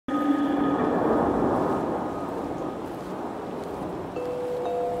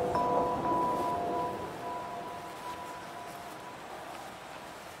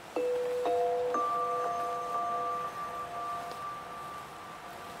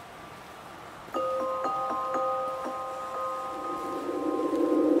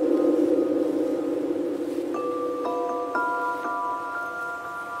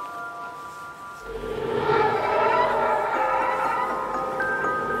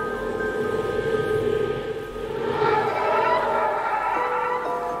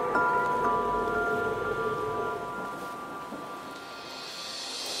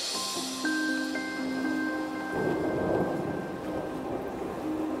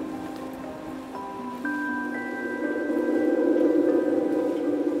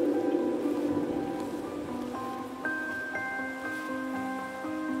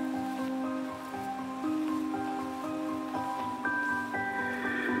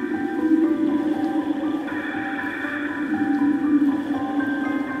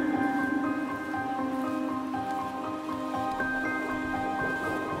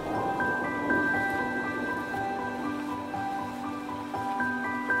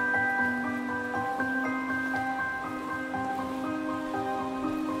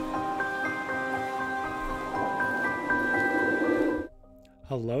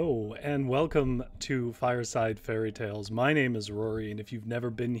Hello and welcome to Fireside Fairytales. My name is Rory, and if you've never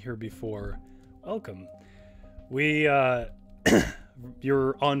been here before, welcome. You're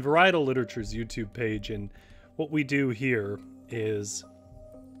on Varietal Literature's YouTube page, and what we do here is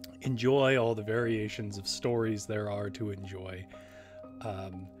enjoy all the variations of stories there are to enjoy.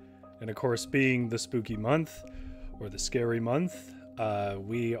 And of course, being the spooky month, or the scary month,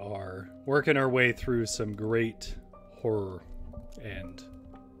 we are working our way through some great horror and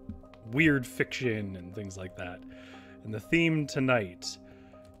weird fiction and things like that. And the theme tonight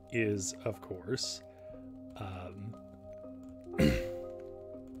is, of course,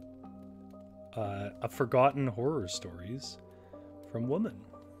 forgotten horror stories from women.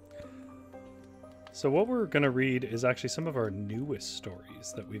 So what we're going to read is actually some of our newest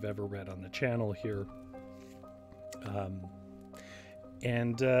stories that we've ever read on the channel here.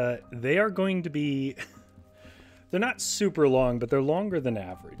 They are going to be... They're not super long, but they're longer than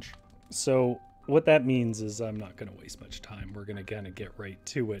average. So what that means is I'm not going to waste much time. We're going to kind of get right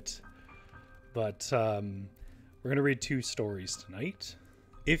to it. But we're going to read two stories tonight.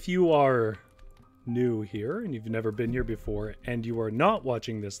 If you are new here and you've never been here before and you are not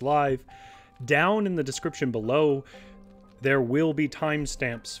watching this live, down in the description below, there will be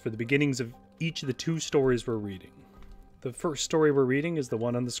timestamps for the beginnings of each of the two stories we're reading. The first story we're reading is the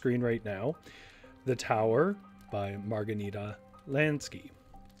one on the screen right now, The Tower by Marghanita Laski.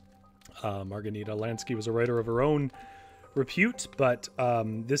 Marghanita Laski was a writer of her own repute, but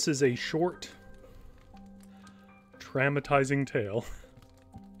this is a short, traumatizing tale.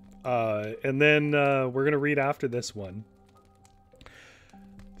 And then we're going to read after this one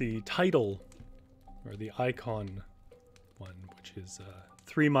the title, or the icon one, which is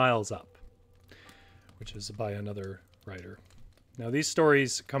 3 Miles Up, which is by another writer. Now, these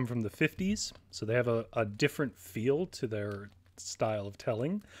stories come from the 50s, so they have a different feel to their style of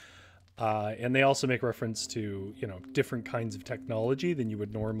telling. And they also make reference to, different kinds of technology than you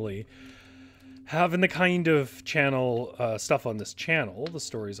would normally have in the kind of channel stuff on this channel, the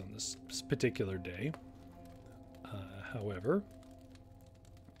stories on this particular day. However,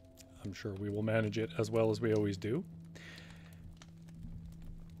 I'm sure we will manage it as well as we always do.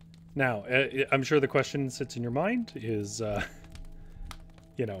 Now, I'm sure the question that sits in your mind is...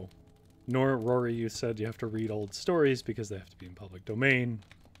 Rory, you said you have to read old stories because they have to be in public domain.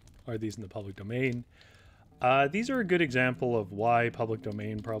 Are these in the public domain? These are a good example of why public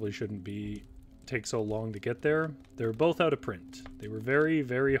domain probably shouldn't take so long to get there. They're both out of print. They were very,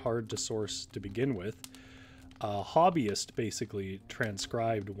 very hard to source to begin with. A hobbyist basically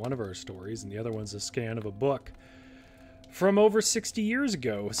transcribed one of our stories, and the other one's a scan of a book from over 60 years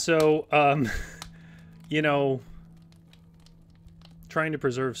ago. So, trying to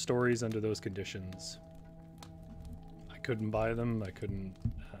preserve stories under those conditions. I couldn't buy them. I couldn't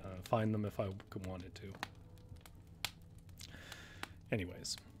find them if I wanted to.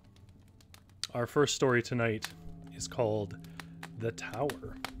 Anyways, our first story tonight is called The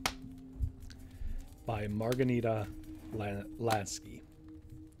Tower by Marghanita Laski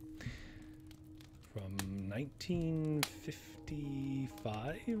from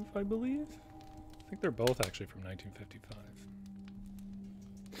 1955, I believe. I think they're both actually from 1955.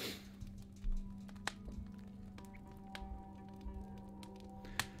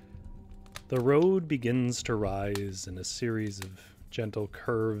 The road begins to rise in a series of gentle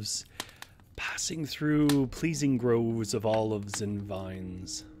curves, passing through pleasing groves of olives and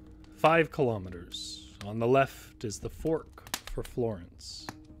vines. 5 kilometers. On the left is the fork for Florence,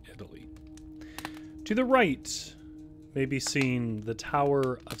 Italy. To the right may be seen the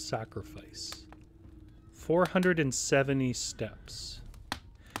Tower of Sacrifice. 470 steps.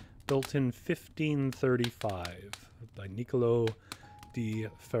 Built in 1535 by Niccolo di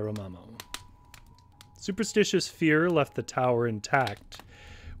Ferramamo. Superstitious fear left the tower intact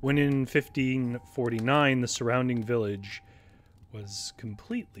when in 1549 the surrounding village was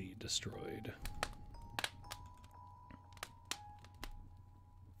completely destroyed.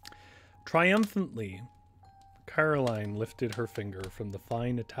 Triumphantly, Caroline lifted her finger from the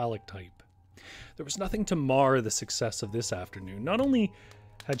fine italic type. There was nothing to mar the success of this afternoon. Not only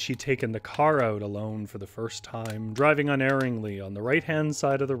had she taken the car out alone for the first time, driving unerringly on the right-hand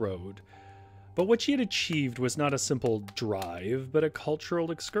side of the road, but what she had achieved was not a simple drive, but a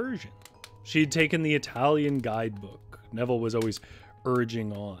cultural excursion. She had taken the Italian guidebook Neville was always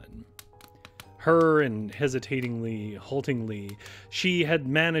urging on. Her, and hesitatingly, haltingly, she had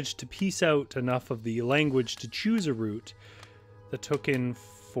managed to piece out enough of the language to choose a route that took in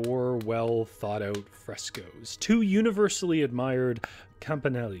 4 well-thought-out frescoes, 2 universally admired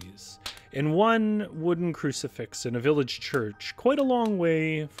campanellis, in one wooden crucifix in a village church quite a long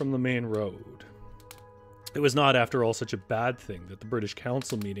way from the main road. It was not, after all, such a bad thing that the British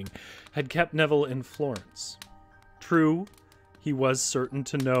Council meeting had kept Neville in Florence. True, he was certain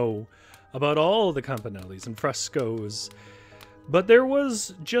to know about all the campanellis and frescoes, but there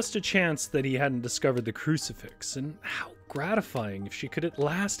was just a chance that he hadn't discovered the crucifix, and how gratifying if she could at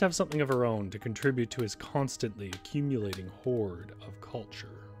last have something of her own to contribute to his constantly accumulating hoard of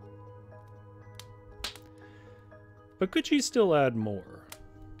culture. But could she still add more?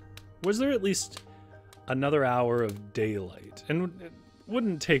 Was there at least another hour of daylight? And it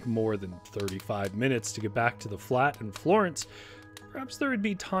wouldn't take more than 35 minutes to get back to the flat in Florence. Perhaps there would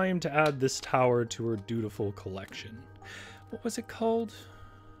be time to add this tower to her dutiful collection. What was it called?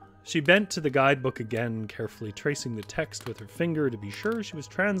 She bent to the guidebook again, carefully tracing the text with her finger to be sure she was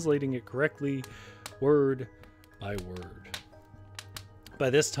translating it correctly, word by word. By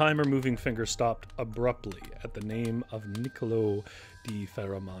this time, her moving finger stopped abruptly at the name of Niccolo di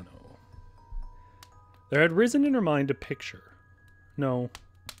Ferramano. There had risen in her mind a picture. No,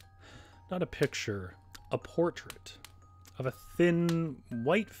 not a picture, a portrait of a thin,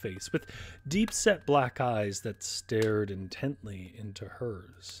 white face with deep-set black eyes that stared intently into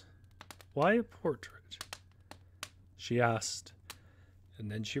hers. Why a portrait? She asked,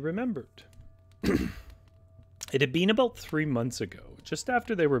 and then she remembered. It had been about 3 months ago, just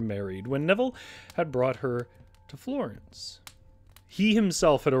after they were married, when Neville had brought her to Florence. He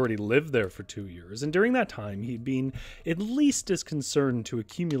himself had already lived there for 2 years, and during that time he'd been at least as concerned to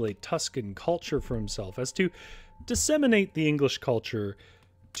accumulate Tuscan culture for himself as to disseminate the English culture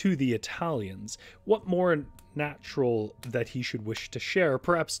to the Italians. What more natural that he should wish to share,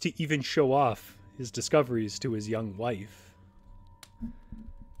 perhaps to even show off his discoveries to his young wife.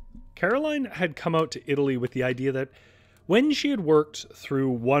 Caroline had come out to Italy with the idea that when she had worked through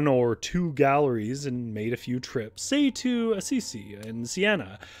 1 or 2 galleries and made a few trips, say to Assisi and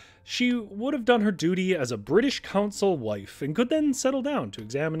Siena, she would have done her duty as a British consul wife and could then settle down to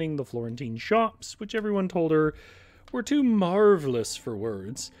examining the Florentine shops, which everyone told her were too marvelous for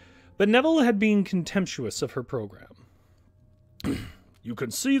words. But Neville had been contemptuous of her program. "You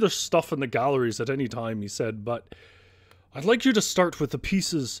can see the stuff in the galleries at any time," he said, "but I'd like you to start with the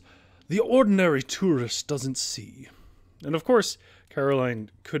pieces the ordinary tourist doesn't see." And of course,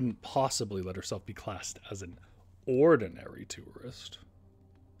 Caroline couldn't possibly let herself be classed as an ordinary tourist.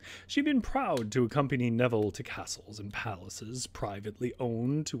 She'd been proud to accompany Neville to castles and palaces privately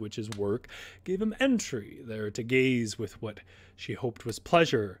owned, to which his work gave him entry, there to gaze with what she hoped was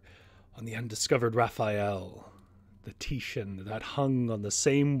pleasure on the undiscovered Raphael, the Titian that hung on the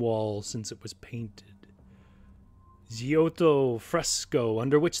same wall since it was painted, Giotto fresco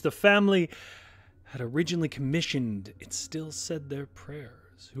under which the family had originally commissioned it still said their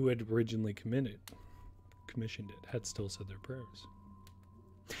prayers. Who had originally commissioned it had still said their prayers.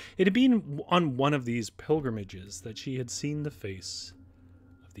 It had been on one of these pilgrimages that she had seen the face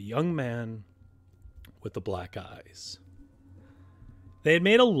of the young man with the black eyes. They had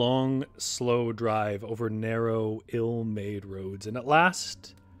made a long, slow drive over narrow, ill-made roads, and at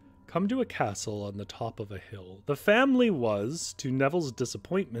last come to a castle on the top of a hill. The family was, to Neville's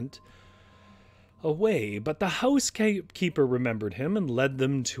disappointment, away, but the housekeeper remembered him and led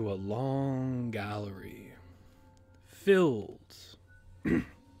them to a long gallery, filled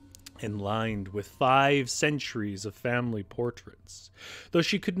and lined with 5 centuries of family portraits. Though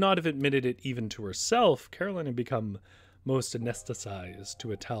she could not have admitted it even to herself, Caroline had become most anesthetized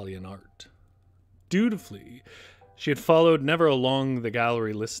to Italian art. Dutifully, she had followed Never along the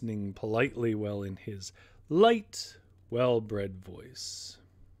gallery, listening politely while in his light, well-bred voice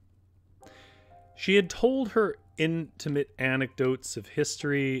she had told her intimate anecdotes of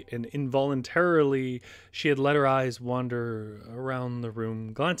history, and involuntarily she had let her eyes wander around the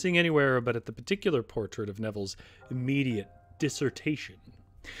room, glancing anywhere but at the particular portrait of Neville's immediate dissertation.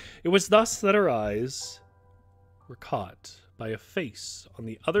 It was thus that her eyes were caught by a face on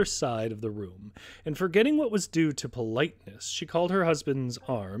the other side of the room, and forgetting what was due to politeness, she called her husband's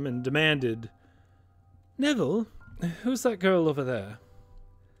arm and demanded, "Neville, who's that girl over there?"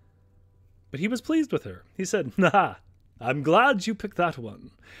 But he was pleased with her. He said, "I'm glad you picked that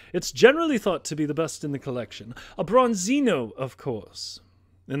one. It's generally thought to be the best in the collection. A Bronzino, of course."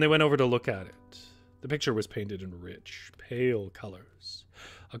 And they went over to look at it. The picture was painted in rich, pale colors.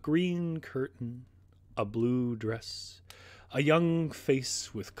 A green curtain, a blue dress, a young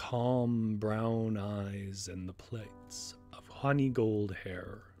face with calm brown eyes, and the plaits of honey gold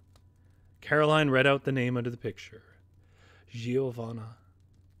hair. Caroline read out the name under the picture. Giovanna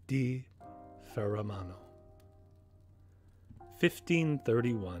di Ferramano.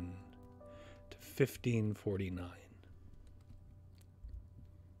 1531, 1549.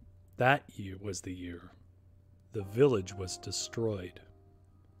 That year was the year the village was destroyed.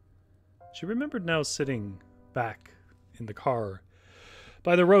 She remembered now sitting back in the car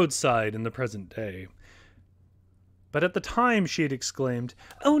by the roadside in the present day. But at the time she had exclaimed,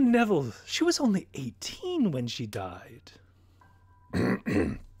 "Oh, Neville, she was only 18 when she died."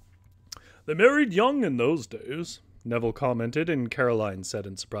 "They married young in those days," Neville commented, and Caroline said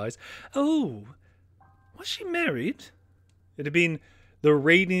in surprise, "Oh, was she married?" It had been the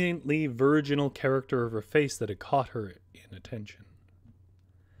radiantly virginal character of her face that had caught her in attention.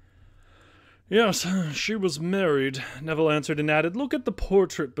 "Yes, she was married," Neville answered and added, "Look at the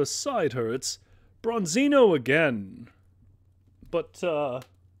portrait beside her. It's Bronzino again. But, gonna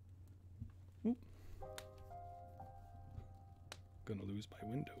lose my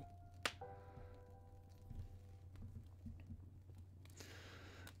window.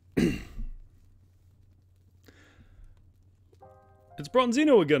 It's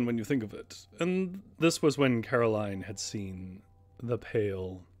Bronzino again when you think of it." And this was when Caroline had seen the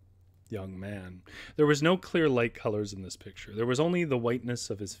pale young man. There was no clear light colors in this picture. There was only the whiteness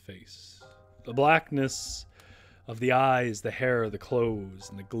of his face, the blackness of the eyes, the hair, the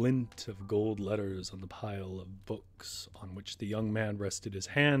clothes, and the glint of gold letters on the pile of books on which the young man rested his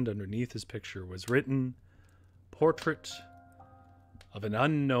hand. Underneath his picture was written, "Portrait of an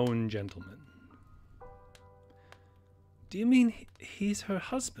unknown gentleman." "Do you mean he's her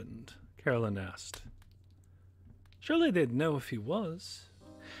husband?" Caroline asked. "Surely they'd know if he was,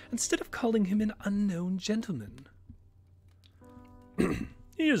 instead of calling him an unknown gentleman."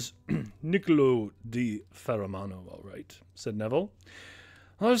 "He is Niccolo di Ferramano, all right," said Neville.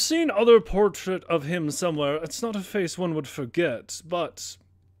 "I've seen other portrait of him somewhere. It's not a face one would forget, but,"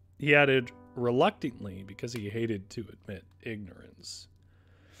 he added reluctantly because he hated to admit ignorance,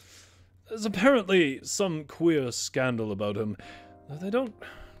 "there's apparently some queer scandal about him. They don't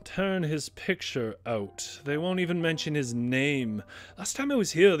turn his picture out. They won't even mention his name. Last time I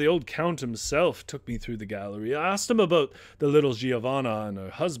was here, the old count himself took me through the gallery. I asked him about the little Giovanna and her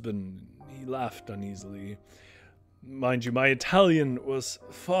husband. He laughed uneasily. Mind you, my Italian was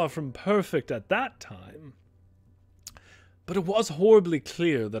far from perfect at that time. But it was horribly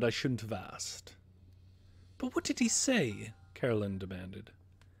clear that I shouldn't have asked." "But what did he say?" Caroline demanded.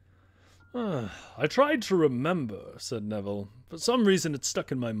 "I tried to remember," said Neville. "For some reason it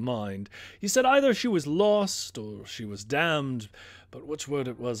stuck in my mind. He said either she was lost or she was damned, but which word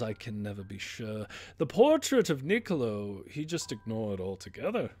it was I can never be sure. The portrait of Niccolo he just ignored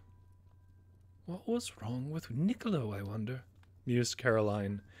altogether." "What was wrong with Niccolo, I wonder?" mused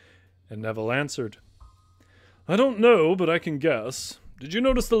Caroline, and Neville answered, "I don't know, but I can guess. Did you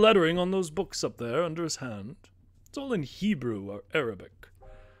notice the lettering on those books up there under his hand? It's all in Hebrew or Arabic.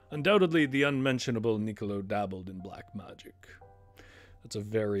 Undoubtedly, the unmentionable Niccolo dabbled in black magic." That's a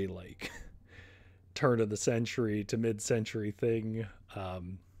very, turn of the century to mid-century thing.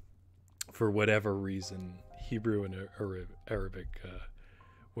 For whatever reason, Hebrew and Arabic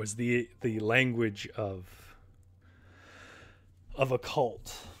was the language of a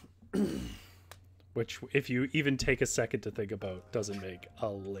cult, which, if you even take a second to think about, doesn't make a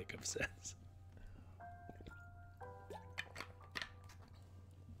lick of sense.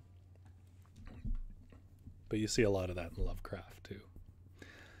 But you see a lot of that in Lovecraft, too.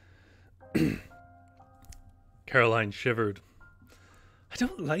 Caroline shivered. "I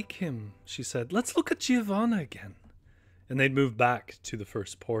don't like him," she said. "Let's look at Giovanna again." And they'd moved back to the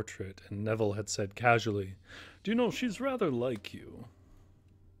first portrait, and Neville had said casually, "Do you know, she's rather like you."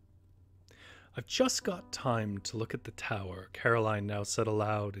 "I've just got time to look at the tower," Caroline now said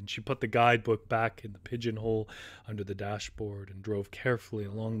aloud, and she put the guidebook back in the pigeonhole under the dashboard and drove carefully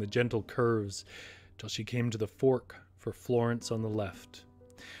along the gentle curves till she came to the fork for Florence on the left.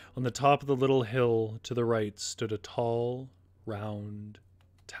 On the top of the little hill to the right stood a tall, round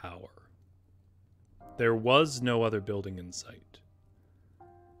tower. There was no other building in sight.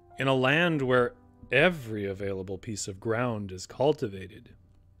 In a land where every available piece of ground is cultivated,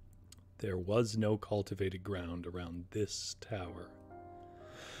 there was no cultivated ground around this tower.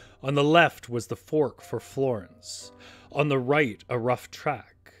 On the left was the fork for Florence. On the right, a rough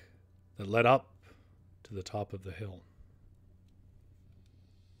track that led up to the top of the hill.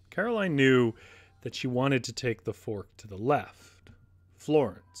 Caroline knew that she wanted to take the fork to the left,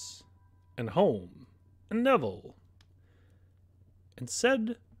 Florence, and home, and Neville, and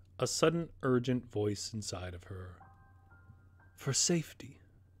said a sudden urgent voice inside of her, "For safety."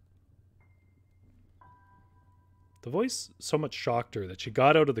 The voice so much shocked her that she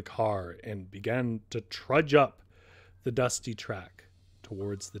got out of the car and began to trudge up the dusty track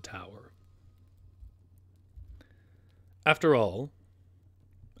towards the tower. After all,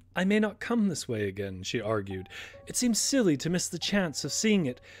 I may not come this way again, she argued. It seems silly to miss the chance of seeing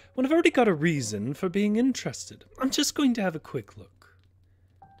it when I've already got a reason for being interested. I'm just going to have a quick look.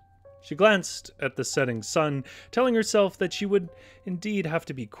 She glanced at the setting sun, telling herself that she would indeed have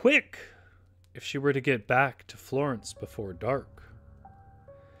to be quick if she were to get back to Florence before dark.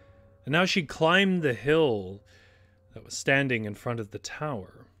 And now she climbed the hill that was standing in front of the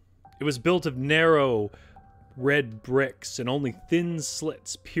tower. It was built of narrow, red bricks, and only thin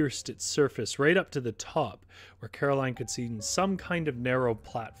slits pierced its surface right up to the top, where Caroline could see some kind of narrow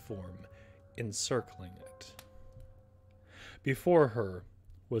platform encircling it. Before her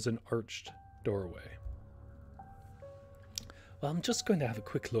was an arched doorway. Well, I'm just going to have a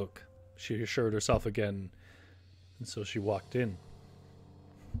quick look, she assured herself again, and so she walked in.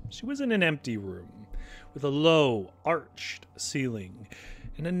 She was in an empty room, with a low, arched ceiling,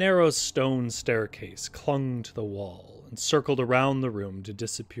 and a narrow stone staircase clung to the wall and circled around the room to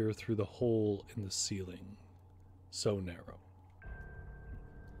disappear through the hole in the ceiling. So narrow.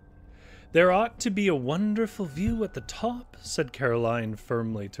 There ought to be a wonderful view at the top, said Caroline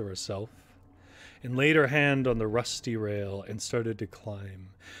firmly to herself, and laid her hand on the rusty rail and started to climb.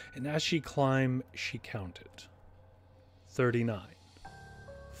 And as she climbed, she counted. 39,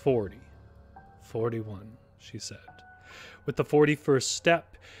 40, 41, she said. With the 41st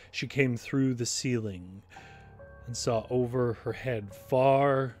step, she came through the ceiling and saw over her head,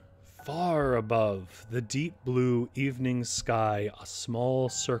 far, far above the deep blue evening sky, a small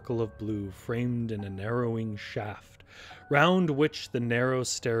circle of blue framed in a narrowing shaft, round which the narrow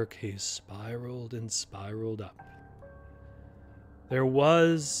staircase spiraled and spiraled up. There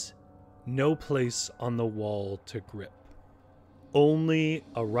was no place on the wall to grip. Only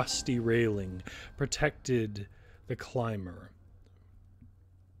a rusty railing protected the climber.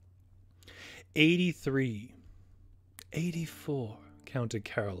 83, 84, counted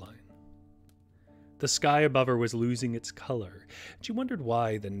Caroline. The sky above her was losing its color. She wondered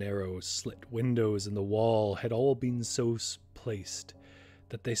why the narrow slit windows in the wall had all been so placed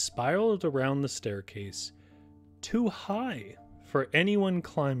that they spiraled around the staircase too high for anyone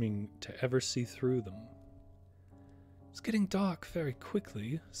climbing to ever see through them. It's getting dark very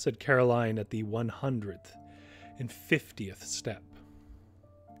quickly, said Caroline at the 150th step.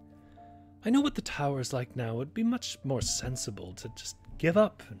 I know what the tower's like now. It'd be much more sensible to just give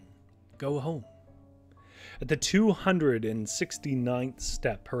up and go home. At the 269th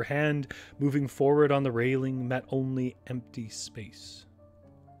step, her hand moving forward on the railing met only empty space.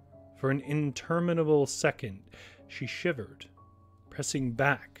 For an interminable second, she shivered, pressing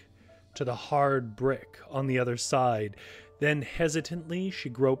back to the hard brick on the other side. Then hesitantly she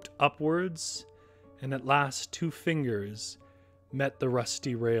groped upwards, and at last 2 fingers met the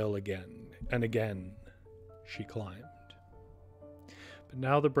rusty rail again, and again she climbed. But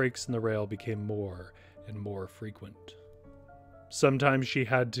now the breaks in the rail became more and more frequent. Sometimes she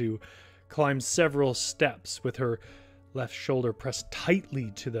had to climb several steps with her left shoulder pressed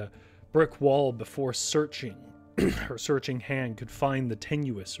tightly to the brick wall before searching. Her searching hand could find the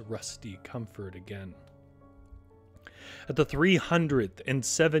tenuous, rusty comfort again. At the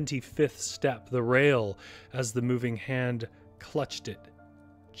 375th step, the rail, as the moving hand clutched it,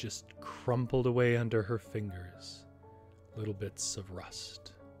 just crumpled away under her fingers, little bits of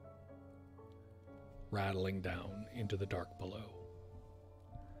rust, rattling down into the dark below.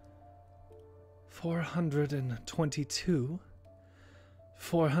 422,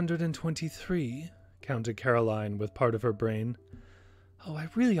 423, counted Caroline with part of her brain. Oh, I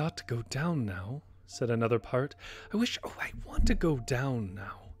really ought to go down now, said another part. I want to go down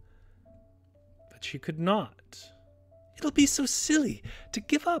now. But she could not. It'll be so silly to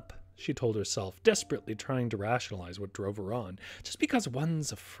give up, she told herself, desperately trying to rationalize what drove her on, just because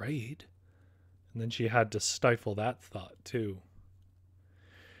one's afraid. And then she had to stifle that thought, too.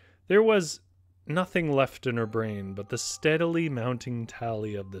 There was nothing left in her brain but the steadily mounting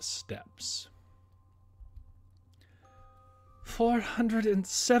tally of the steps.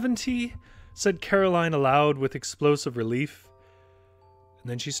 470, said Caroline aloud with explosive relief. And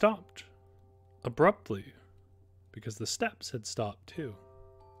then she stopped, abruptly, because the steps had stopped too.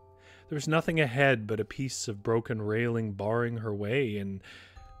 There was nothing ahead but a piece of broken railing barring her way, and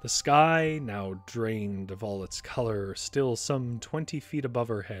the sky, now drained of all its color, still some 20 feet above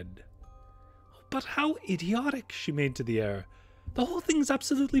her head. But how idiotic, she made to the air. The whole thing's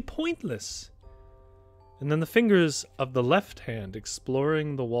absolutely pointless. And then the fingers of the left hand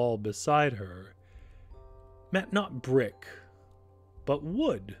exploring the wall beside her met not brick, but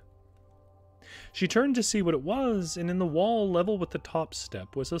wood. She turned to see what it was, and in the wall level with the top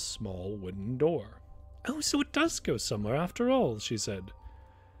step was a small wooden door. Oh, so it does go somewhere after all, she said,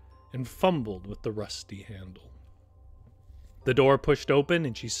 and fumbled with the rusty handle. The door pushed open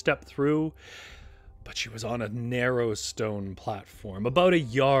and she stepped through, but she was on a narrow stone platform, about a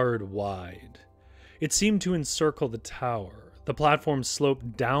yard wide. It seemed to encircle the tower. The platform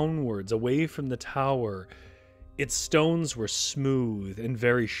sloped downwards away from the tower. Its stones were smooth and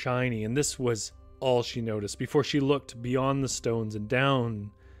very shiny, and this was all she noticed before she looked beyond the stones and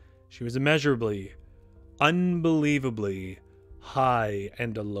down. She was immeasurably, unbelievably high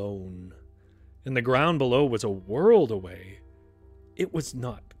and alone. And the ground below was a world away. It was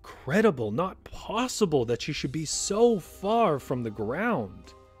not credible, not possible that she should be so far from the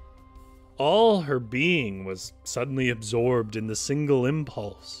ground. All her being was suddenly absorbed in the single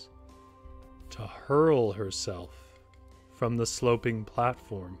impulse to hurl herself from the sloping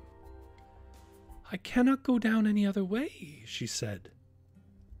platform. "I cannot go down any other way," she said.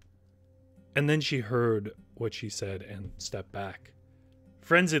 And then she heard what she said and stepped back,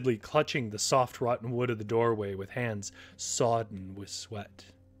 frenziedly clutching the soft rotten wood of the doorway with hands sodden with sweat.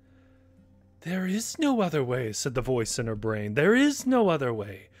 "There is no other way," said the voice in her brain. "There is no other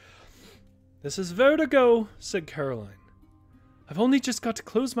way." "This is vertigo," said Caroline. "I've only just got to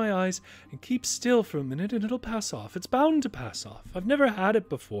close my eyes and keep still for a minute and it'll pass off. It's bound to pass off. I've never had it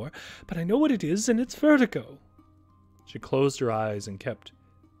before, but I know what it is and it's vertigo." She closed her eyes and kept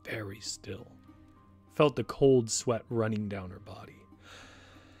very still, felt the cold sweat running down her body.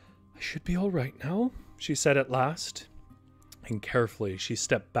 "I should be all right now," she said at last, and carefully she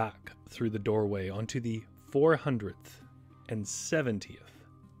stepped back through the doorway onto the 470th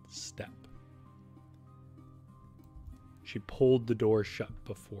step. She pulled the door shut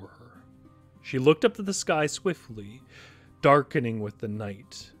before her. She looked up to the sky swiftly, darkening with the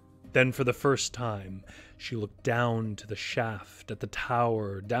night. Then for the first time, she looked down to the shaft at the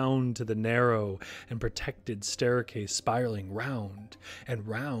tower, down to the narrow and protected staircase spiraling round and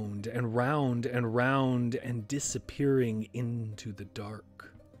round and round and round and disappearing into the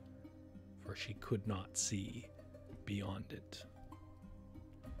dark, for she could not see beyond it.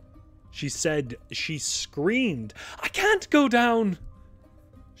 She screamed, "I can't go down!"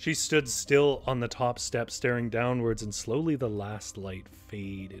 She stood still on the top step, staring downwards, and slowly the last light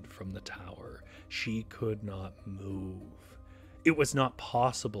faded from the tower. She could not move. It was not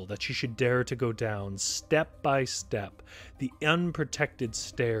possible that she should dare to go down, step by step, the unprotected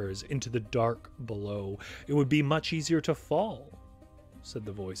stairs into the dark below. It would be much easier to fall, said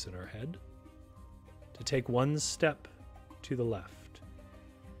the voice in her head. To take one step to the left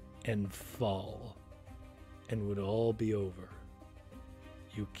and fall, and would all be over.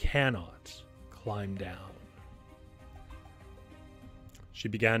 You cannot climb down. She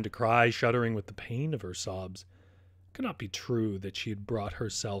began to cry, shuddering with the pain of her sobs. It could not be true that she had brought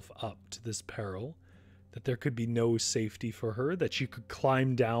herself up to this peril, that there could be no safety for her, that she could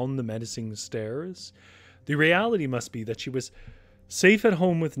climb down the menacing stairs. The reality must be that she was safe at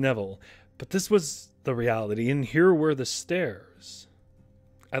home with Neville, but this was the reality, and here were the stairs.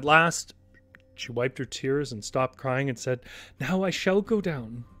 At last, she wiped her tears and stopped crying and said, "Now I shall go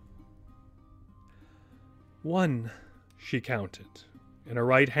down." 1, she counted. In her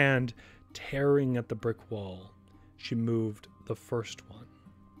right hand, tearing at the brick wall, she moved the first one,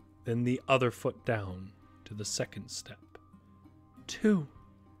 then the other foot down to the second step. 2,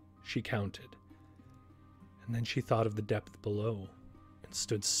 she counted. And then she thought of the depth below and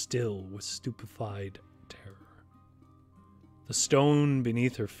stood still with stupefied terror. The stone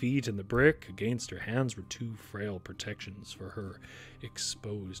beneath her feet and the brick against her hands were two frail protections for her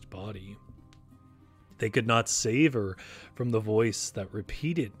exposed body. They could not save her from the voice that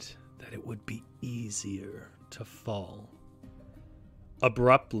repeated that it would be easier to fall.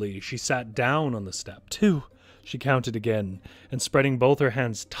 Abruptly, she sat down on the step. 2, she counted again, and spreading both her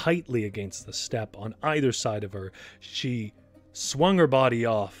hands tightly against the step on either side of her, she swung her body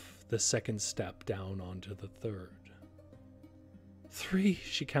off the second step down onto the third. 3,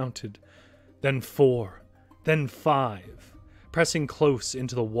 she counted, then 4, then 5, pressing close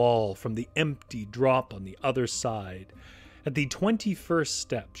into the wall from the empty drop on the other side. At the 21st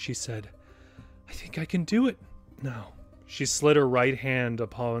step, she said, "I think I can do it now." She slid her right hand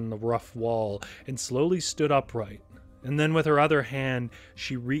upon the rough wall and slowly stood upright, and then with her other hand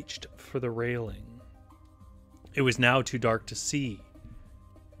she reached for the railing. It was now too dark to see,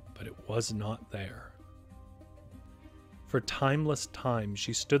 but it was not there. For timeless time,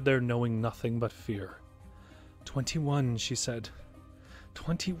 she stood there knowing nothing but fear. 21, she said.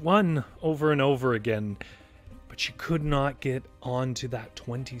 21, over and over again. But she could not get onto that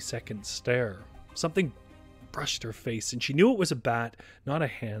 22nd stair. Something brushed her face, and she knew it was a bat, not a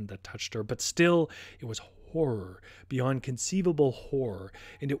hand that touched her, but still it was horror beyond conceivable horror,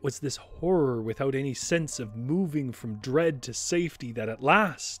 and it was this horror without any sense of moving from dread to safety that at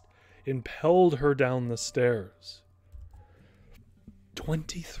last impelled her down the stairs.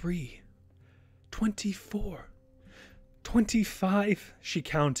 23, 24, 25, she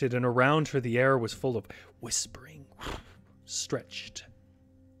counted, and around her the air was full of whispering, stretched,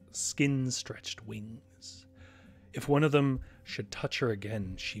 skin-stretched wings. If one of them should touch her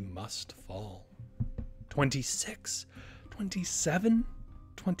again, she must fall. 26, 27,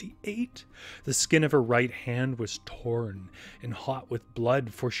 28. The skin of her right hand was torn and hot with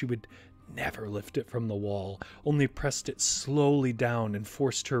blood, for she would never lift it from the wall, only pressed it slowly down and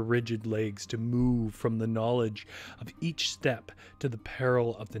forced her rigid legs to move from the knowledge of each step to the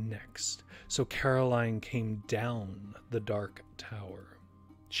peril of the next. So Caroline came down the dark tower.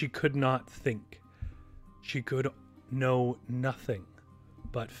 She could not think. She could know nothing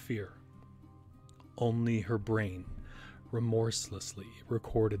but fear. Only her brain remorselessly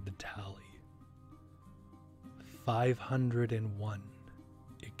recorded the tally. 501,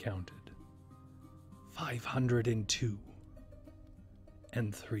 it counted. 502,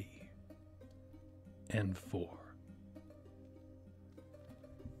 and 3, and 4.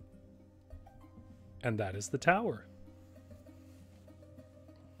 And that is the tower.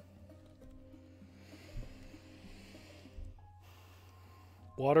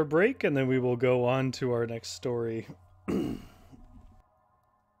 Water break, and then we will go on to our next story.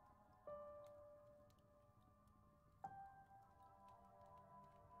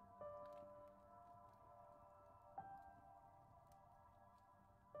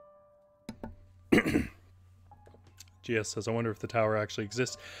 GS says, I wonder if the tower actually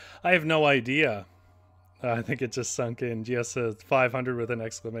exists. I have no idea. I think it just sunk in. GS says 500 with an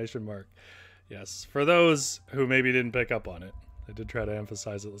exclamation mark. Yes, for those who maybe didn't pick up on it, I did try to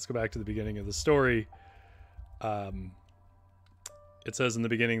emphasize it. Let's go back to the beginning of the story. It says in the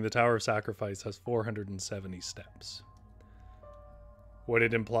beginning, the Tower of Sacrifice has 470 steps. What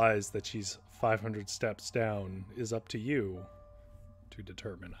it implies that she's 500 steps down is up to you to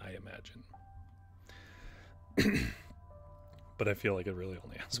determine, I imagine. But I feel like it really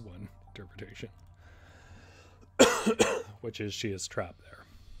only has one interpretation, which is she is trapped there.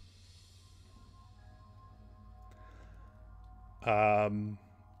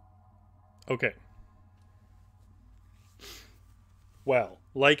 Okay. Well,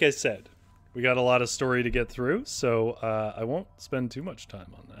 like I said, we got a lot of story to get through, so I won't spend too much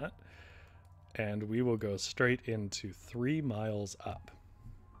time on that. And we will go straight into 3 Miles Up.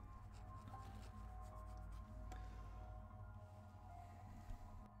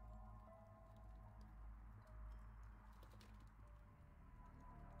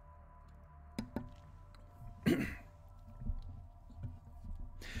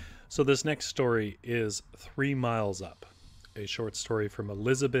 So this next story is 3 Miles Up, a short story from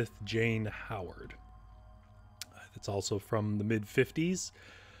Elizabeth Jane Howard. It's also from the mid-50s.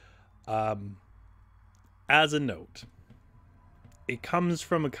 As a note, it comes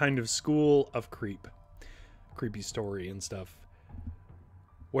from a kind of school of creepy story and stuff,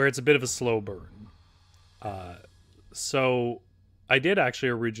 where it's a bit of a slow burn. So I did actually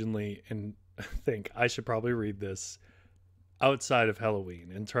originally think I should probably read this outside of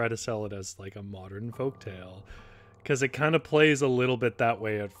Halloween and try to sell it as like a modern folktale, because it kind of plays a little bit that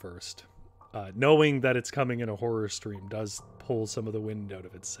way at first. Knowing that it's coming in a horror stream does pull some of the wind out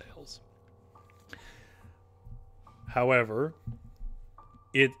of its sails. However,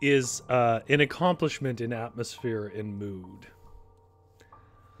 it is an accomplishment in atmosphere and mood.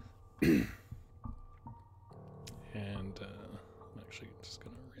 And I'm actually just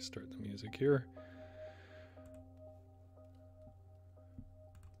going to restart the music here.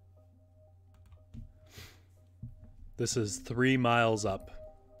 This is 3 Miles Up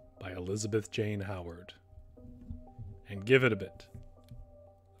by Elizabeth Jane Howard. And give it a bit.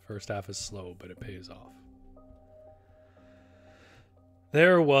 The first half is slow, but it pays off.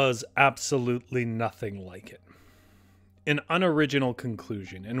 There was absolutely nothing like it. An unoriginal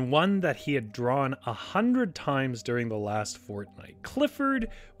conclusion, and one that he had drawn 100 times during the last fortnight. Clifford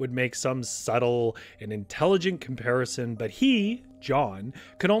would make some subtle and intelligent comparison, but he, John,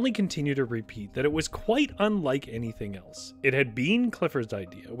 could only continue to repeat that it was quite unlike anything else. It had been Clifford's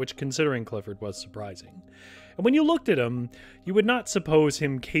idea, which, considering Clifford, was surprising. And when you looked at him, you would not suppose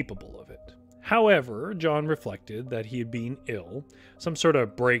him capable of it. However, John reflected that he had been ill, some sort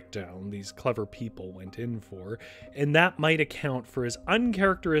of breakdown these clever people went in for, and that might account for his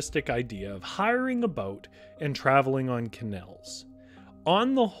uncharacteristic idea of hiring a boat and traveling on canals.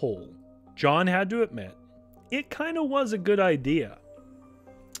 On the whole, John had to admit, it kind of was a good idea.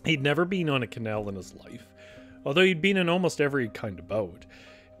 He'd never been on a canal in his life, although he'd been in almost every kind of boat,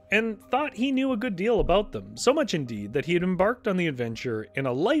 and thought he knew a good deal about them, so much indeed that he had embarked on the adventure in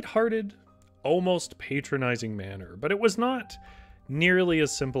a light-hearted, almost patronizing manner, but it was not nearly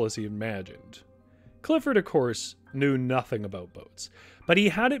as simple as he imagined. Clifford, of course, knew nothing about boats, but he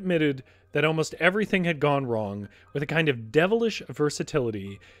had admitted that almost everything had gone wrong with a kind of devilish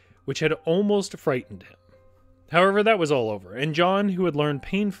versatility which had almost frightened him. However, that was all over, and John, who had learned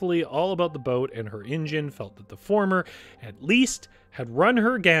painfully all about the boat and her engine, felt that the former, at least, had run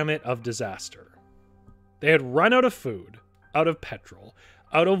her gamut of disaster. They had run out of food, out of petrol,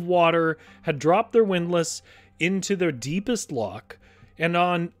 out of water, had dropped their windlass into their deepest lock, and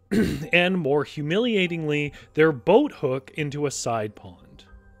and more humiliatingly, their boat hook into a side pond.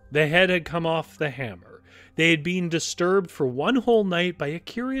 The head had come off the hammer. They had been disturbed for one whole night by a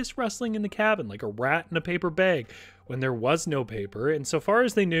curious rustling in the cabin, like a rat in a paper bag, when there was no paper, and so far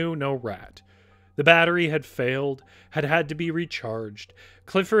as they knew, no rat. The battery had failed, had had to be recharged.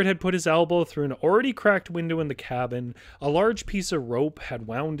 Clifford had put his elbow through an already cracked window in the cabin. A large piece of rope had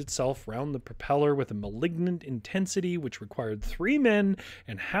wound itself round the propeller with a malignant intensity which required 3 men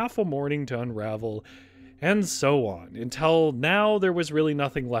and half a morning to unravel, and so on, until now there was really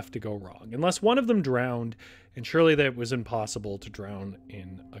nothing left to go wrong, unless one of them drowned, and surely that was impossible to drown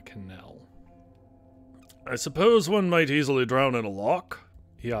in a canal. "I suppose one might easily drown in a loch?"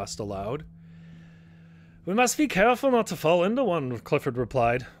 he asked aloud. "We must be careful not to fall into one," Clifford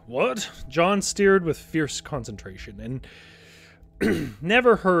replied. "What?" John steered with fierce concentration, and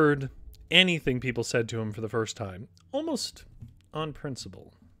never heard anything people said to him for the first time, almost on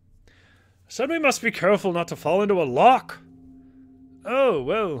principle. "I said we must be careful not to fall into a loch." "Oh,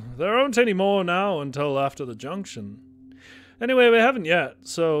 well, there aren't any more now until after the junction. Anyway, we haven't yet,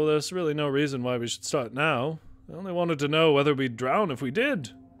 so there's really no reason why we should start now. I only wanted to know whether we'd drown if we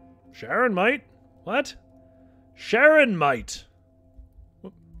did." "Sharon might." "What?" "Sharon might."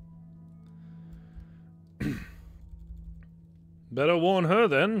 "Better warn her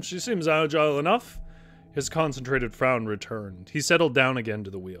then. She seems agile enough." His concentrated frown returned. He settled down again to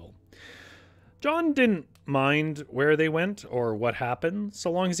the wheel. John didn't mind where they went or what happened,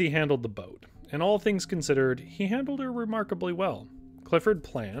 so long as he handled the boat. And all things considered, he handled her remarkably well. Clifford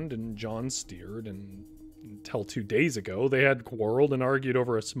planned and John steered, and until 2 days ago they had quarreled and argued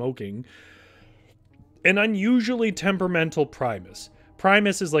over a smoking. An unusually temperamental Primus.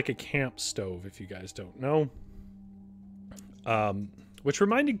 Primus is like a camp stove, if you guys don't know. Which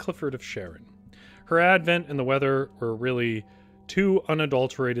reminded Clifford of Sharon. Her advent and the weather were really 2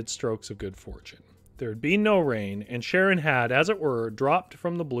 unadulterated strokes of good fortune. There had been no rain, and Sharon had, as it were, dropped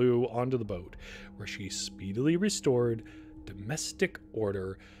from the blue onto the boat, where she speedily restored domestic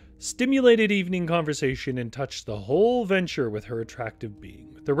order, stimulated evening conversation, and touched the whole venture with her attractive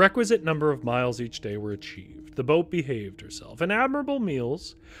being. The requisite number of miles each day were achieved. The boat behaved herself, and admirable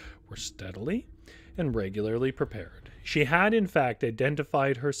meals were steadily and regularly prepared. She had, in fact,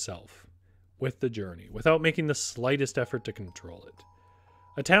 identified herself with the journey, without making the slightest effort to control it.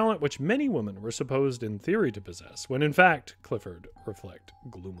 A talent which many women were supposed in theory to possess, when in fact, Clifford reflected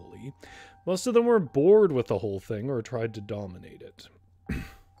gloomily, most of them were bored with the whole thing or tried to dominate it.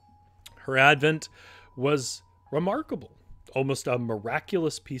 Her advent was remarkable, almost a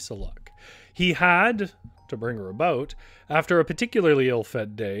miraculous piece of luck. He had, to bring her about, after a particularly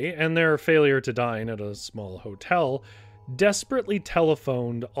ill-fed day, and their failure to dine at a small hotel, desperately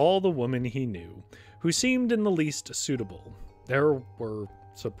telephoned all the women he knew, who seemed in the least suitable. There were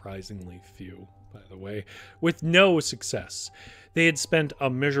surprisingly few, by the way, with no success. They had spent a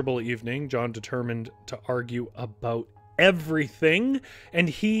miserable evening, John determined to argue about everything, and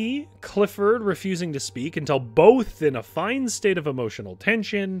he, Clifford, refusing to speak until both in a fine state of emotional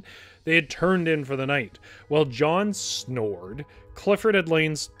tension. They had turned in for the night. While John snored, Clifford had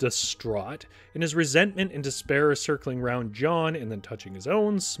lain distraught, in his resentment and despair circling round John and then touching his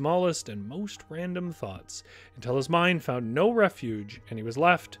own smallest and most random thoughts, until his mind found no refuge and he was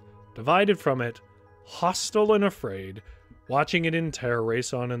left, divided from it, hostile and afraid, watching it in terror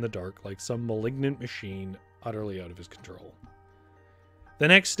race on in the dark like some malignant machine utterly out of his control. The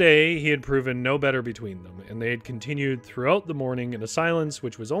next day he had proven no better between them, and they had continued throughout the morning in a silence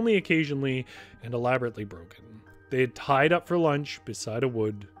which was only occasionally and elaborately broken. They had tied up for lunch beside a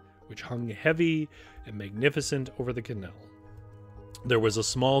wood which hung heavy and magnificent over the canal. There was a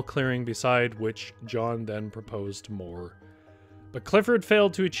small clearing beside which John then proposed to moor, but Clifford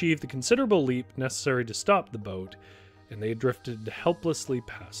failed to achieve the considerable leap necessary to stop the boat, and they had drifted helplessly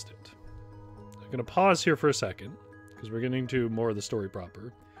past it. I'm going to pause here for a second, because we're getting to more of the story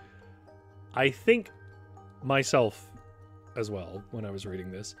proper. I think myself as well when I was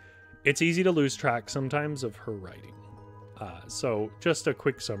reading this, it's easy to lose track sometimes of her writing. So just a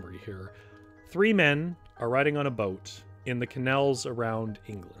quick summary here. 3 men are riding on a boat in the canals around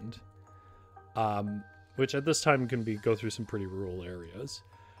England, which at this time can go through some pretty rural areas.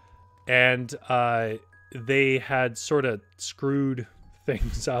 And they had sort of screwed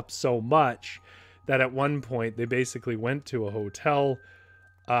things up so much that at one point they basically went to a hotel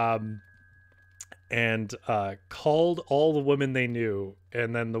and called all the women they knew,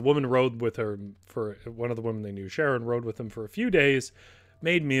 and then the woman rode with her for one of the women they knew, Sharon, rode with them for a few days,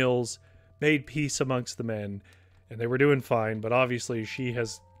 made meals, made peace amongst the men, and they were doing fine, but obviously she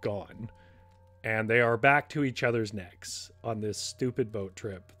has gone, and they are back to each other's necks on this stupid boat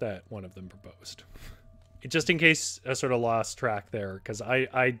trip that one of them proposed. Just in case I sort of lost track there, because I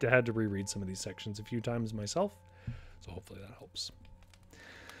had to reread some of these sections a few times myself, so hopefully that helps.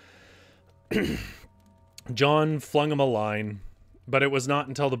 John flung him a line, but it was not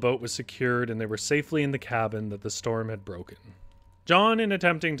until the boat was secured and they were safely in the cabin that the storm had broken. John, in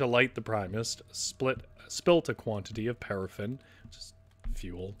attempting to light the Primist, spilt a quantity of paraffin, which is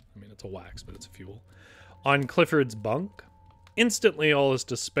fuel. I mean, it's a wax, but it's a fuel, on Clifford's bunk. Instantly, all his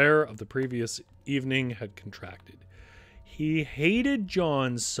despair of the previous evening had contracted. He hated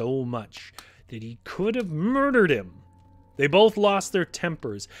John so much that he could have murdered him. They both lost their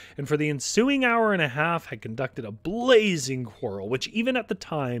tempers, and for the ensuing hour and a half had conducted a blazing quarrel, which even at the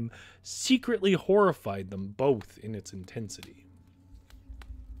time secretly horrified them both in its intensity.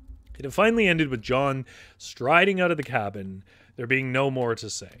 It had finally ended with John striding out of the cabin, there being no more to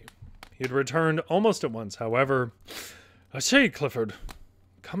say. He had returned almost at once, however. "I say, Clifford,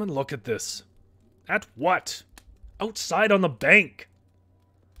 come and look at this." "At what?" "Outside on the bank."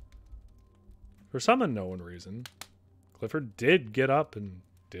 For some unknown reason, Clifford did get up and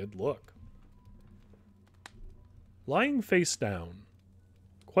did look. Lying face down,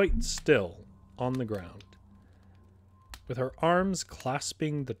 quite still on the ground, with her arms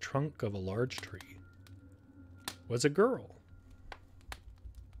clasping the trunk of a large tree, was a girl.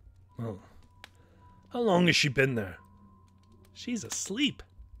 "Oh, how long has she been there?" "She's asleep."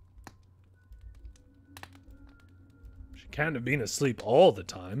 "She can't have been asleep all the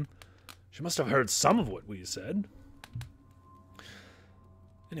time. She must have heard some of what we said.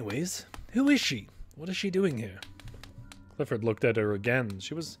 Anyways, who is she? What is she doing here?" Clifford looked at her again.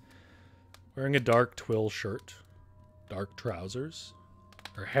 She was wearing a dark twill shirt, dark trousers.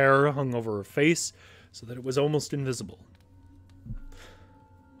 Her hair hung over her face so that it was almost invisible.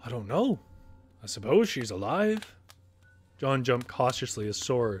 "I don't know. I suppose she's alive." John jumped cautiously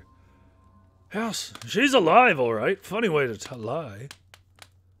ashore. "Yes, she's alive, all right. Funny way to lie."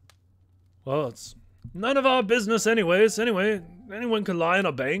 "Well, it's none of our business anyways. Anyway, anyone can lie in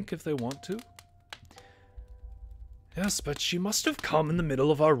a bank if they want to." "Yes, but she must have come in the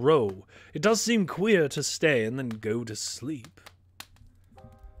middle of our row. It does seem queer to stay and then go to sleep."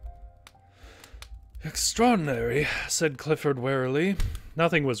 "Extraordinary," said Clifford warily.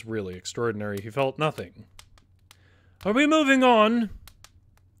 Nothing was really extraordinary. He felt nothing. "Are we moving on?"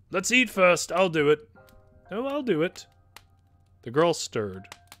 "Let's eat first. I'll do it." "Oh, I'll do it." The girl stirred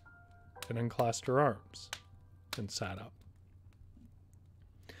and unclasped her arms and sat up.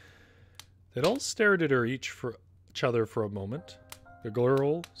 They'd all stared at her each other for a moment. The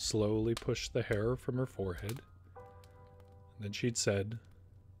girl slowly pushed the hair from her forehead. And then she'd said,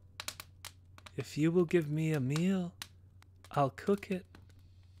 "If you will give me a meal, I'll cook it."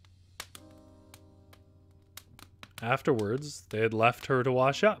 Afterwards, they had left her to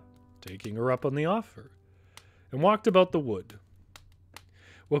wash up, taking her up on the offer, and walked about the wood.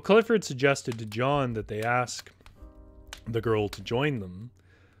 Well, Clifford suggested to John that they ask the girl to join them.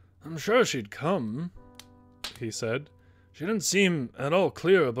 "I'm sure she'd come," he said. "She didn't seem at all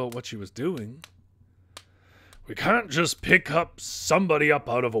clear about what she was doing." "We can't just pick somebody up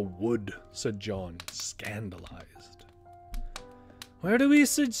out of a wood," said John, scandalized. "Where do we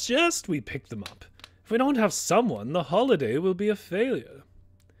suggest we pick them up? If we don't have someone, the holiday will be a failure.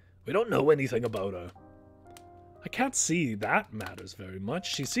 We don't know anything about her." "I can't see that matters very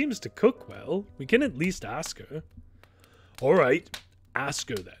much. She seems to cook well. We can at least ask her." "All right, ask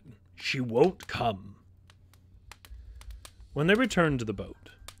her then. She won't come." When they returned to the boat,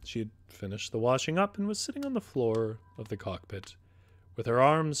 she had finished the washing up and was sitting on the floor of the cockpit with her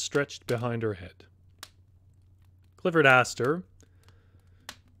arms stretched behind her head. Clifford asked her.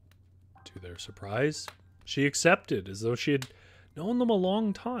 To their surprise, she accepted as though she had known them a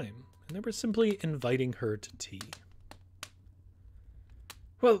long time, and they were simply inviting her to tea.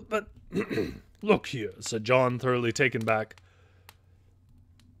 "Well, but look here," said John, thoroughly taken back.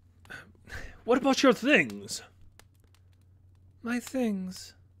 What about your things? My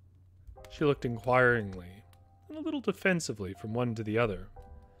things? She looked inquiringly and a little defensively from one to the other.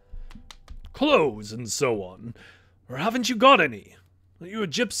 Clothes and so on. Or haven't you got any? Are you a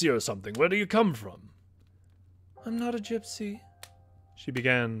gypsy or something? Where do you come from? I'm not a gypsy, she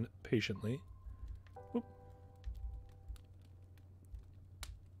began patiently. Oop.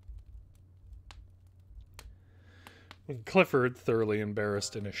 Clifford, thoroughly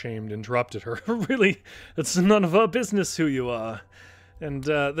embarrassed and ashamed, interrupted her. Really, it's none of our business who you are. And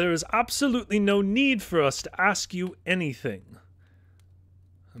there is absolutely no need for us to ask you anything.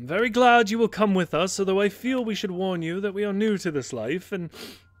 I'm very glad you will come with us, although I feel we should warn you that we are new to this life, and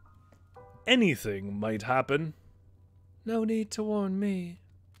anything might happen. No need to warn me,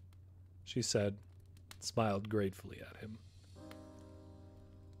 she said, smiled gratefully at him.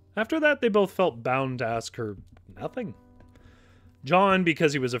 After that, they both felt bound to ask her nothing. John,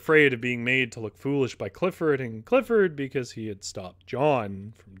 because he was afraid of being made to look foolish by Clifford, and Clifford, because he had stopped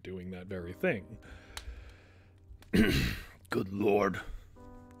John from doing that very thing. Good Lord.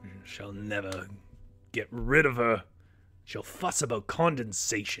 You shall never get rid of her. She'll fuss about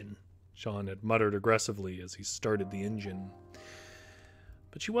condensation, Sean had muttered aggressively as he started the engine.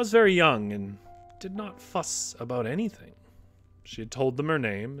 But she was very young and did not fuss about anything. She had told them her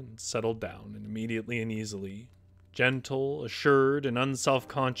name and settled down, and immediately and easily, gentle, assured, and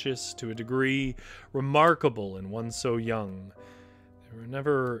unself-conscious to a degree remarkable in one so young. They were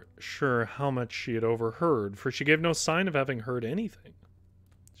never sure how much she had overheard, for she gave no sign of having heard anything.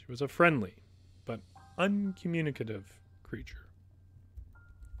 She was a friendly, but uncommunicative creature.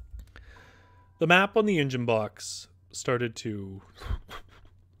 The map on the engine box started to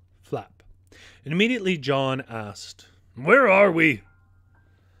flap, and immediately John asked, Where are we?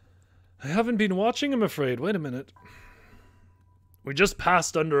 I haven't been watching, I'm afraid. Wait a minute. We just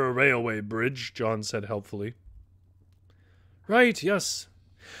passed under a railway bridge, John said helpfully. Right, yes.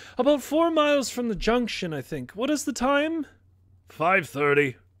 About 4 miles from the junction, I think. What is the time?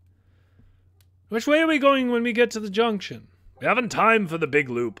 5:30. Which way are we going when we get to the junction? We haven't time for the big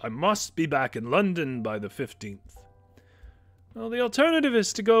loop. I must be back in London by the 15th. Well, the alternative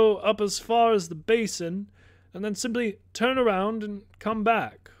is to go up as far as the basin, and then simply turn around and come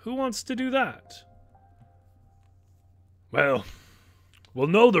back. Who wants to do that? Well, we'll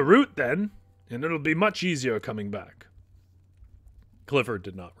know the route then, and it'll be much easier coming back. Clifford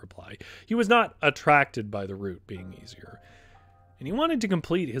did not reply. He was not attracted by the route being easier, and he wanted to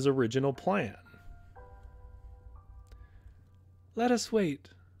complete his original plan. Let us wait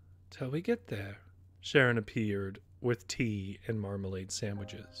till we get there, Sharon appeared with tea and marmalade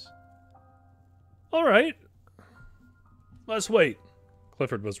sandwiches. All right. Let's wait.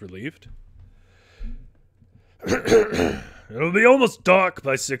 Clifford was relieved. It'll be almost dark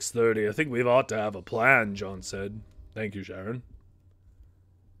by 6:30. I think we ought to have a plan, John said. Thank you, Sharon.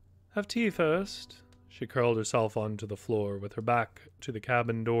 Have tea first. She curled herself onto the floor with her back to the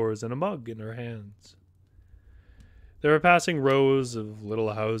cabin doors and a mug in her hands. They were passing rows of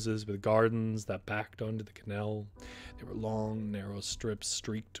little houses with gardens that backed onto the canal. They were long, narrow strips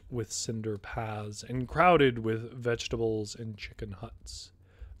streaked with cinder paths and crowded with vegetables and chicken huts,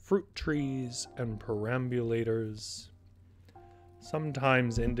 fruit trees and perambulators,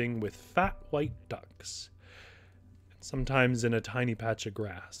 sometimes ending with fat white ducks, and sometimes in a tiny patch of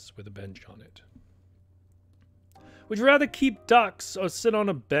grass with a bench on it. Would you rather keep ducks or sit on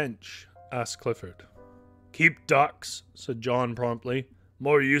a bench? Asked Clifford. Keep ducks, said John promptly.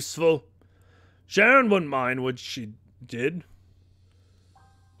 More useful. Sharon wouldn't mind what she did.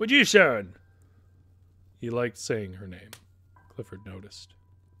 Would you, Sharon? He liked saying her name, Clifford noticed.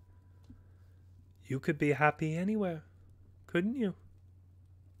 You could be happy anywhere, couldn't you?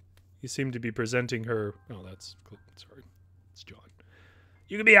 You seem to be presenting her... Oh, sorry. It's John.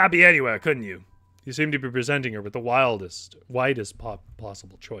 You could be happy anywhere, couldn't you? You seem to be presenting her with the widest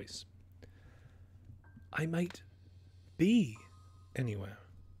possible choice. I might be anywhere,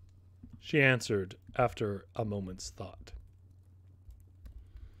 she answered after a moment's thought.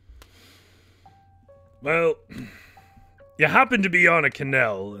 Well, you happen to be on a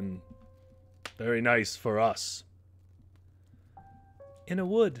canal, and very nice for us. In a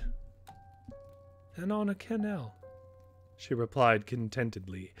wood, and on a canal, she replied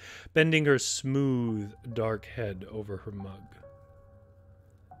contentedly, bending her smooth, dark head over her mug.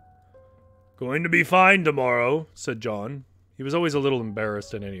 Going to be fine tomorrow, said John. He was always a little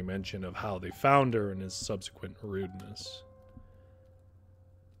embarrassed at any mention of how they found her and his subsequent rudeness.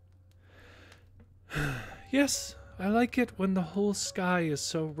 Yes, I like it when the whole sky is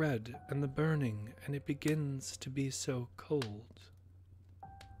so red and the burning, and it begins to be so cold.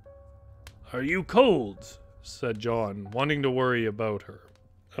 Are you cold? Said John, wanting to worry about it.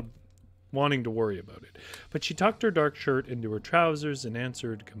 But she tucked her dark shirt into her trousers and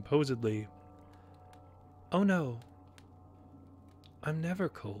answered composedly, Oh no, I'm never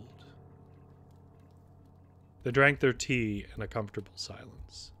cold. They drank their tea in a comfortable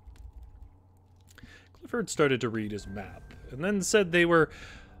silence. Clifford started to read his map, and then said they were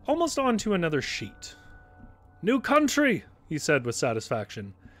almost on to another sheet. New country, he said with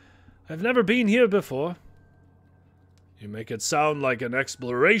satisfaction. I've never been here before. You make it sound like an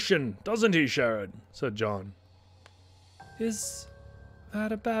exploration, doesn't he, Sharon? Said John. Is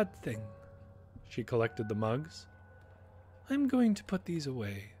that a bad thing? She collected the mugs. I'm going to put these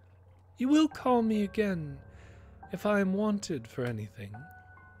away. You will call me again if I am wanted for anything.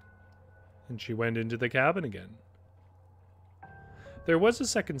 And she went into the cabin again. There was a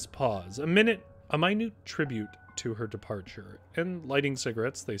second's pause, a minute, a minute tribute to her departure, and lighting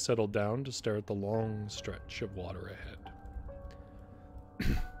cigarettes, they settled down to stare at the long stretch of water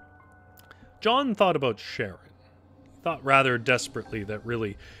ahead. John thought about Sharon. He thought rather desperately that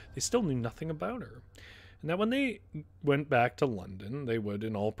really they still knew nothing about her, and that when they went back to London, they would,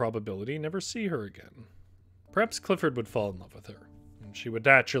 in all probability, never see her again. Perhaps Clifford would fall in love with her, and she would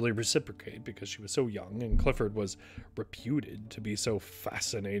naturally reciprocate because she was so young, and Clifford was reputed to be so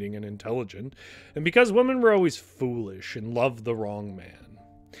fascinating and intelligent, and because women were always foolish and loved the wrong man.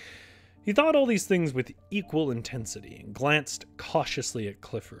 He thought all these things with equal intensity and glanced cautiously at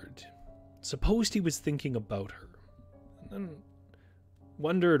Clifford. Supposed he was thinking about her, and then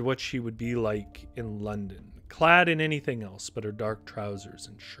wondered what she would be like in London, clad in anything else but her dark trousers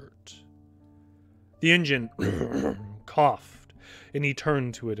and shirt. The engine coughed, and he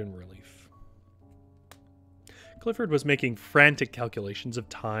turned to it in relief. Clifford was making frantic calculations of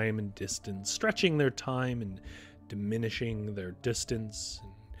time and distance, stretching their time and diminishing their distance,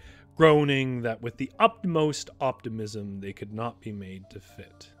 and groaning that with the utmost optimism they could not be made to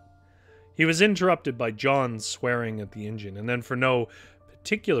fit. He was interrupted by John swearing at the engine, and then for no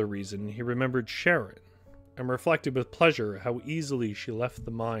particular reason he remembered Sharon, and reflected with pleasure how easily she left the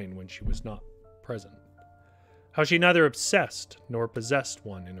mine when she was not present. How she neither obsessed nor possessed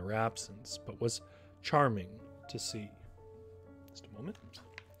one in her absence, but was charming to see. Just a moment.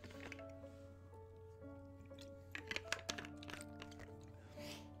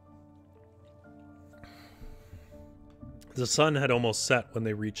 The sun had almost set when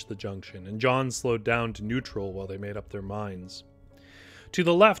they reached the junction, and John slowed down to neutral while they made up their minds. To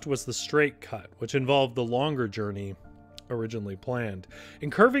the left was the straight cut, which involved the longer journey originally planned,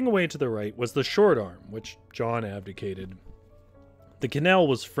 and curving away to the right was the short arm, which John abdicated. The canal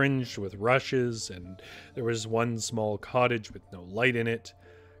was fringed with rushes, and there was one small cottage with no light in it.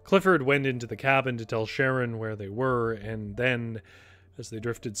 Clifford went into the cabin to tell Sharon where they were, and then, as they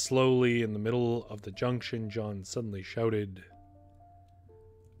drifted slowly in the middle of the junction, John suddenly shouted,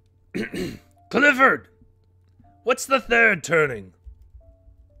 Clifford! What's the third turning?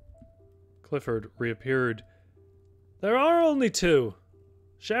 Clifford reappeared. There are only two.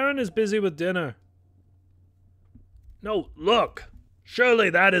 Sharon is busy with dinner. No, look! Surely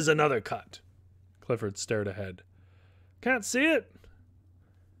that is another cut. Clifford stared ahead. Can't see it.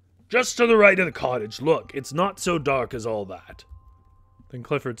 Just to the right of the cottage. Look, it's not so dark as all that. Then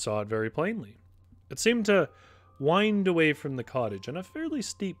Clifford saw it very plainly. It seemed to wind away from the cottage on a fairly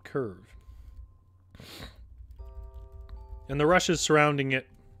steep curve, and the rushes surrounding it,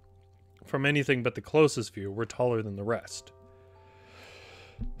 from anything but the closest view, were taller than the rest.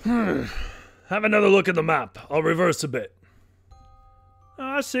 Have another look at the map. I'll reverse a bit. Oh,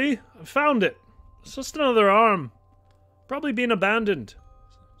 I see. I found it. It's just another arm. Probably been abandoned,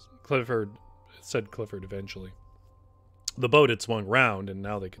 said Clifford eventually. The boat had swung round, and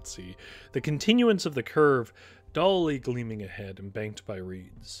now they could see the continuance of the curve dully gleaming ahead and banked by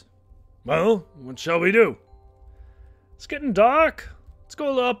reeds. Well, what shall we do? It's getting dark. Let's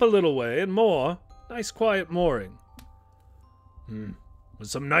go up a little way and more. Nice quiet mooring. With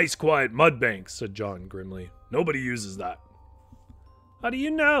some nice quiet mud banks, said John grimly. Nobody uses that. How do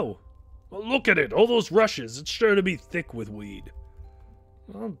you know? Well, look at it. All those rushes. It's sure to be thick with weed.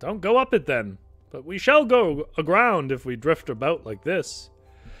 Well, don't go up it then. But we shall go aground if we drift about like this.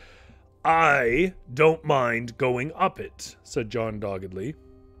 I don't mind going up it, said John doggedly.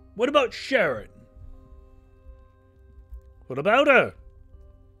 What about Sharon? What about her?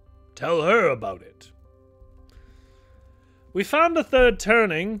 Tell her about it. We found a third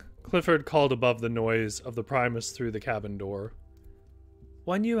turning, Clifford called above the noise of the Primus through the cabin door.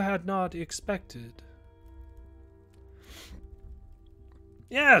 One you had not expected.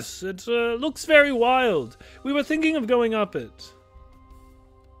 Yes, it looks very wild. We were thinking of going up it.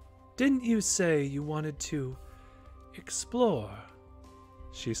 Didn't you say you wanted to explore?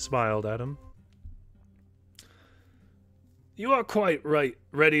 She smiled at him. You are quite right,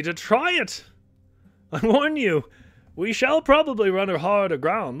 ready to try it. I warn you, we shall probably run hard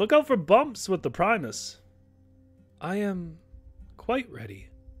aground. Look out for bumps with the Primus. I am quite ready,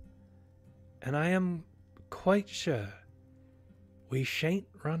 and I am quite sure we shan't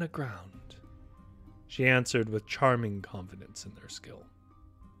run aground, she answered with charming confidence in their skill.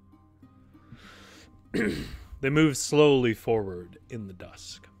 They moved slowly forward in the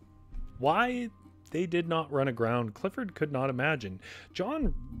dusk. Why they did not run aground, Clifford could not imagine.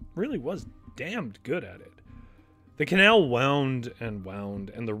 John really was damned good at it. The canal wound, and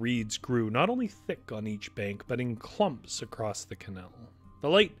the reeds grew not only thick on each bank, but in clumps across the canal. The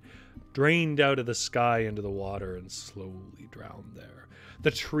light drained out of the sky into the water and slowly drowned there.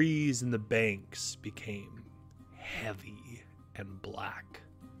 The trees and the banks became heavy and black.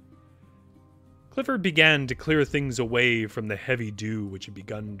 Clifford began to clear things away from the heavy dew which had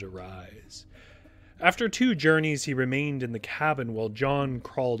begun to rise. After 2 journeys, he remained in the cabin while John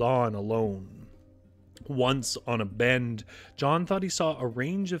crawled on alone. Once on a bend, John thought he saw a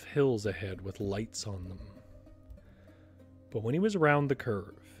range of hills ahead with lights on them. But when he was around the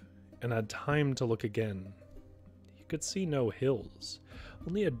curve and had time to look again, he could see no hills,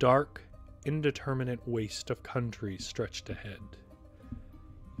 only a dark, indeterminate waste of country stretched ahead.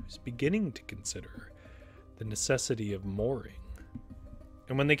 He was beginning to consider the necessity of mooring.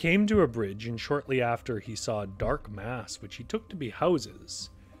 And when they came to a bridge, and shortly after he saw a dark mass which he took to be houses.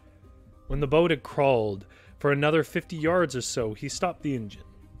 When the boat had crawled for another 50 yards or so, he stopped the engine,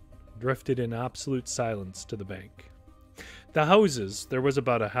 drifted in absolute silence to the bank. The houses, there was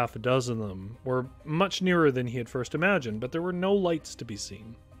about a half a dozen of them, were much nearer than he had first imagined, but there were no lights to be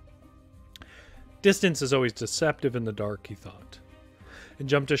seen. Distance is always deceptive in the dark, he thought, and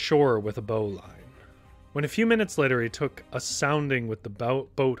jumped ashore with a bowline. When a few minutes later he took a sounding with the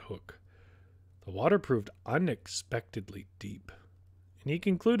boat hook, the water proved unexpectedly deep, and he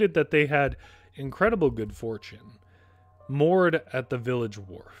concluded that they had incredible good fortune, moored at the village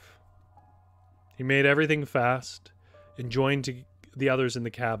wharf. He made everything fast, and joined the others in the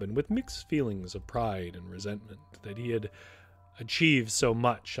cabin with mixed feelings of pride and resentment that he had achieved so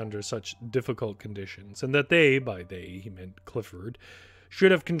much under such difficult conditions, and that they, by they he meant Clifford,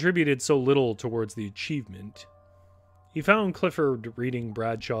 should have contributed so little towards the achievement. He found Clifford reading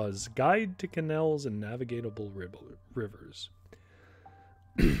Bradshaw's Guide to Canals and Navigable Rivers.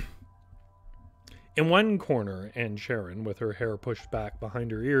 In one corner, Anne Sharon, with her hair pushed back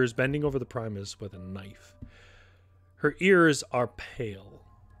behind her ears, bending over the Primus with a knife. Her ears are pale,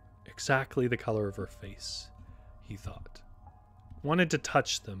 exactly the color of her face, he thought. Wanted to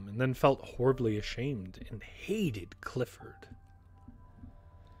touch them, and then felt horribly ashamed and hated Clifford.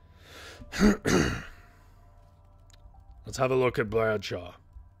 Let's have a look at Bradshaw,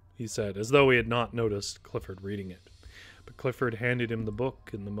 he said, as though he had not noticed Clifford reading it. But Clifford handed him the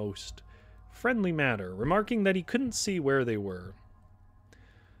book in the most friendly manner, remarking that he couldn't see where they were.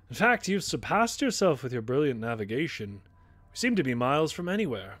 In fact, you've surpassed yourself with your brilliant navigation. We seem to be miles from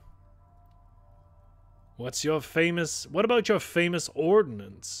anywhere. What about your famous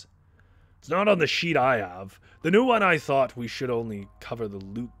ordnance? It's not on the sheet I have. The new one I thought we should only cover the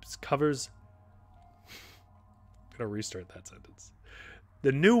loops. I'm going to restart that sentence.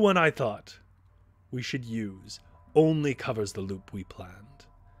 The new one I thought we should use only covers the loop we planned.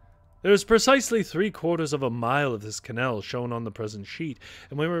 There's precisely 3/4 of a mile of this canal shown on the present sheet,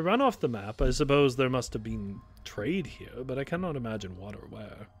 and when we run off the map, I suppose there must have been trade here, but I cannot imagine what or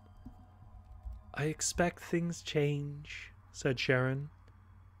where. I expect things change, said Sharon.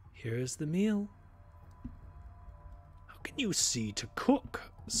 Here is the meal. How can you see to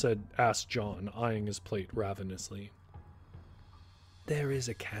cook? asked John, eyeing his plate ravenously. There is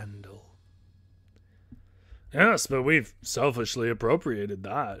a candle. Yes, but we've selfishly appropriated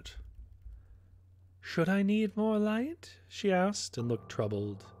that. Should I need more light? She asked, and looked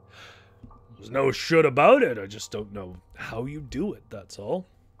troubled. There's no should about it. I just don't know how you do it, that's all.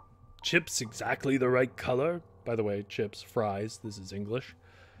 Chips exactly the right color. By the way, chips, fries, this is English.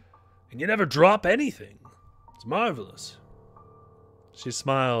 And you never drop anything. It's marvelous. She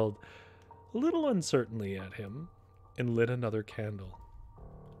smiled a little uncertainly at him and lit another candle.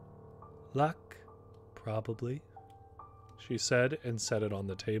 Luck, probably, she said, and set it on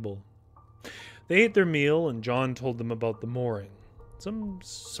the table. They ate their meal, and John told them about the mooring. Some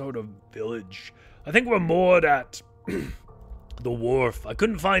sort of village. I think we're moored at the wharf. I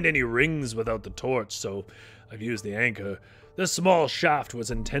couldn't find any rings without the torch, so I've used the anchor. This small shaft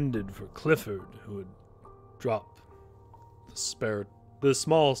was intended for Clifford, who would drop the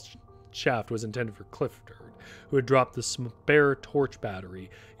small shaft was intended for Clifford, who had dropped the spare torch battery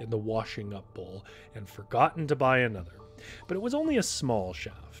in the washing up bowl and forgotten to buy another. But it was only a small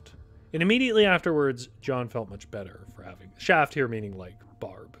shaft. And immediately afterwards, John felt much better for having the shaft here, meaning like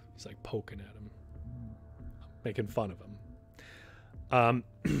Barb. He's like poking at him, making fun of him.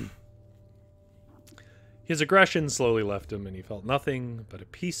 His aggression slowly left him, and he felt nothing but a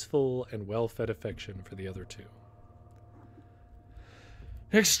peaceful and well-fed affection for the other two.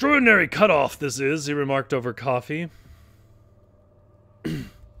 Extraordinary cut-off this is, he remarked over coffee.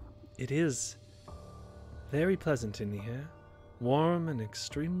 It is very pleasant in here, warm and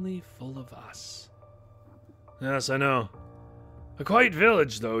extremely full of us. Yes, I know. A quiet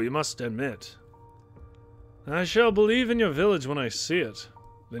village, though, you must admit. I shall believe in your village when I see it.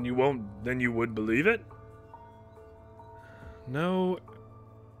 Then you would believe it? No,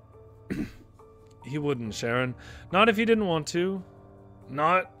 he wouldn't, Sharon. Not if he didn't want to.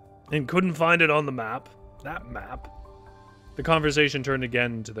 Not, and couldn't find it on the map. That map. The conversation turned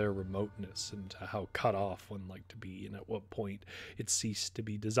again to their remoteness and to how cut off one liked to be, and at what point it ceased to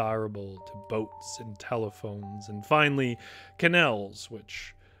be desirable, to boats and telephones, and finally canals,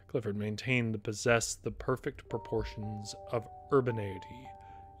 which Clifford maintained to possess the perfect proportions of urbanity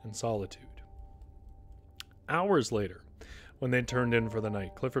and solitude. Hours later, when they turned in for the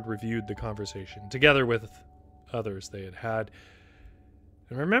night, Clifford reviewed the conversation, together with others they had had,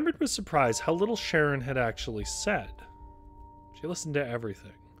 and remembered with surprise how little Sharon had actually said. She listened to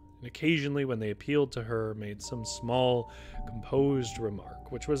everything, and occasionally when they appealed to her, made some small, composed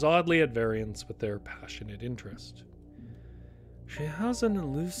remark, which was oddly at variance with their passionate interest. She has an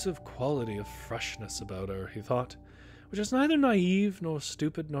elusive quality of freshness about her, he thought, which is neither naive nor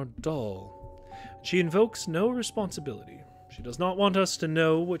stupid nor dull. She invokes no responsibility. She does not want us to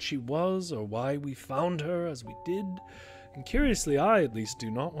know what she was or why we found her as we did, and curiously I at least do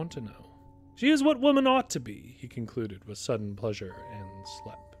not want to know. She is what woman ought to be, he concluded with sudden pleasure, and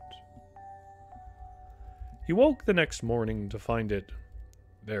slept. He woke the next morning to find it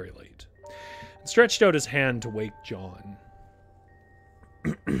very late, and stretched out his hand to wake John.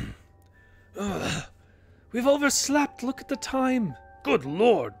 We've overslept, look at the time. Good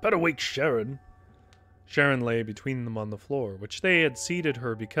Lord, better wake Sharon. Sharon lay between them on the floor, which they had seated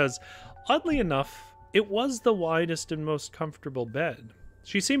her because, oddly enough, it was the widest and most comfortable bed.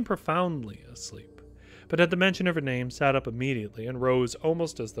 She seemed profoundly asleep, but at the mention of her name sat up immediately and rose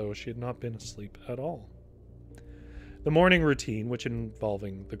almost as though she had not been asleep at all. The morning routine, which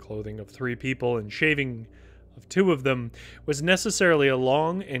involving the clothing of 3 people and shaving of 2 of them, was necessarily a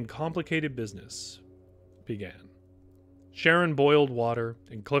long and complicated business, began. Sharon boiled water,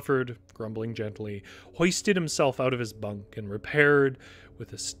 and Clifford, grumbling gently, hoisted himself out of his bunk and repaired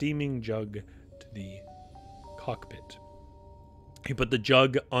with a steaming jug to the cockpit. He put the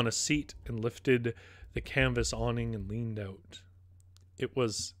jug on a seat and lifted the canvas awning and leaned out. It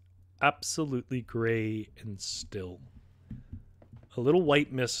was absolutely gray and still. A little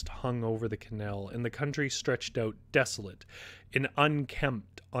white mist hung over the canal, and the country stretched out desolate and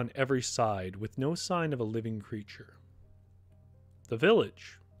unkempt on every side, with no sign of a living creature. The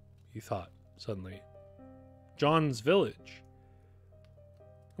village, he thought suddenly. John's village.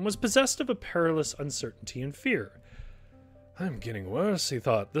 And was possessed of a perilous uncertainty and fear. I'm getting worse, he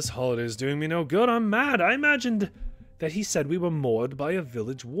thought. This holiday's doing me no good. I'm mad. I imagined that he said we were moored by a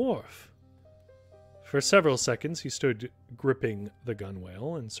village wharf. For several seconds he stood gripping the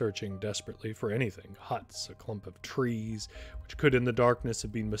gunwale and searching desperately for anything. Huts, a clump of trees, which could in the darkness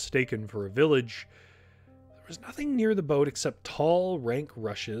have been mistaken for a village. There was nothing near the boat except tall, rank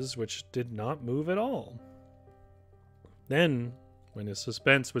rushes, which did not move at all. Then, when his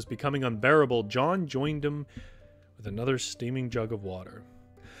suspense was becoming unbearable, John joined him with another steaming jug of water.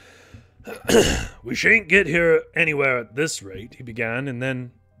 We shan't get here anywhere at this rate, he began, and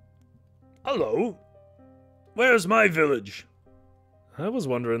then... Hello! Where's my village? I was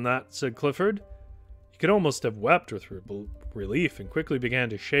wondering that, said Clifford. He could almost have wept with relief and quickly began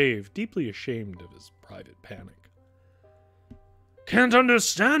to shave, deeply ashamed of his private panic. Can't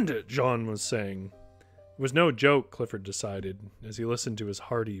understand it, John was saying. It was no joke, Clifford decided, as he listened to his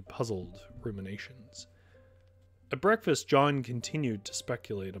hearty, puzzled ruminations. At breakfast, John continued to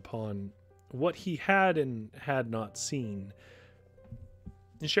speculate upon what he had and had not seen.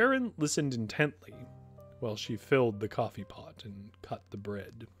 Sharon listened intently while she filled the coffee pot and cut the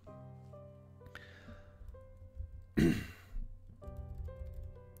bread.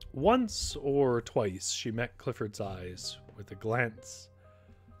 Once or twice she met Clifford's eyes with a glance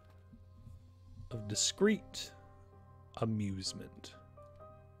of discreet amusement.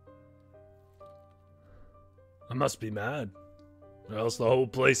 I must be mad. Or else the whole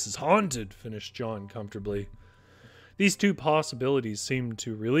place is haunted, finished John comfortably. These two possibilities seemed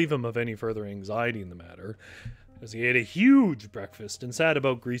to relieve him of any further anxiety in the matter, as he ate a huge breakfast and sat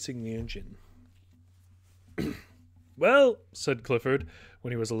about greasing the engine. Well, said Clifford,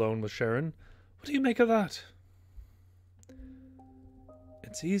 when he was alone with Sharon, what do you make of that?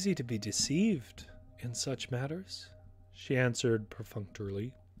 It's easy to be deceived in such matters, she answered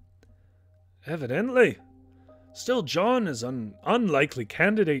perfunctorily. Evidently. Still, John is an unlikely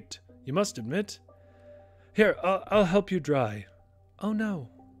candidate, you must admit. Here, I'll help you dry. Oh, no.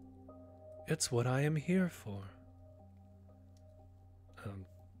 It's what I am here for.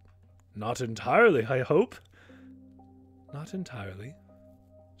 Not entirely, I hope. Not entirely.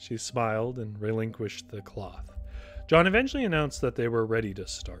 She smiled and relinquished the cloth. John eventually announced that they were ready to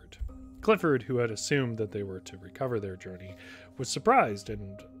start. Clifford, who had assumed that they were to recover their journey, was surprised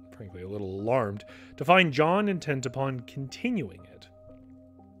and, frankly, a little alarmed to find John intent upon continuing it.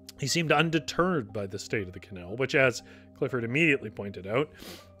 He seemed undeterred by the state of the canal, which, as Clifford immediately pointed out,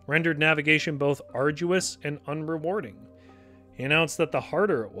 rendered navigation both arduous and unrewarding. He announced that the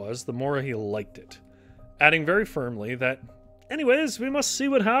harder it was, the more he liked it, adding very firmly that, anyways, we must see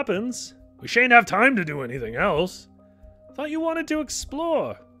what happens. We shan't have time to do anything else. Thought you wanted to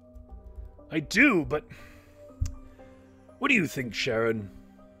explore. I do, but what do you think, Sharon?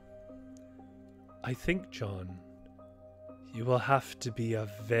 I think, John, you will have to be a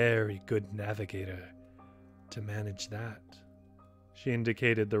very good navigator to manage that. She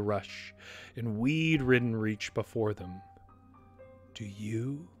indicated the rush and weed-ridden reach before them. Do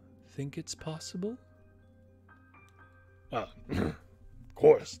you think it's possible? Well, of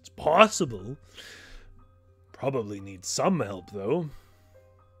course, it's possible. Probably need some help, though.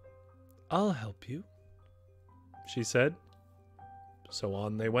 I'll help you, she said. So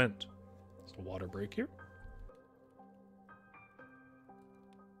on they went. Is the water break here?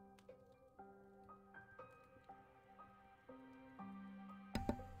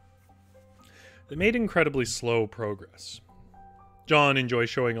 They made incredibly slow progress. John enjoyed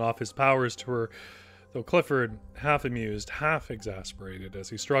showing off his powers to her, though Clifford, half amused, half exasperated, as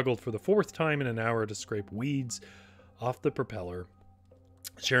he struggled for the fourth time in an hour to scrape weeds off the propeller.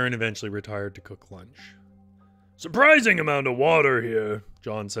 Sharon eventually retired to cook lunch. Surprising amount of water here,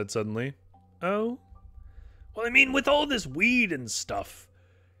 John said suddenly. Oh? Well, I mean, with all this weed and stuff,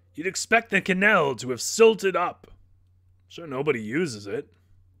 you'd expect the canal to have silted up. Sure nobody uses it.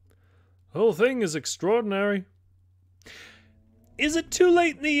 The whole thing is extraordinary. Is it too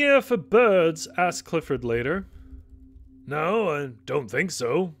late in the year for birds? Asked Clifford later. No, I don't think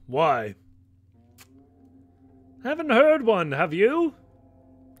so. Why? Haven't heard one, have you?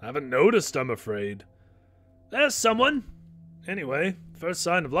 Haven't noticed, I'm afraid. There's someone. Anyway, first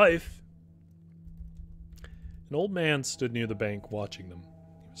sign of life. An old man stood near the bank watching them.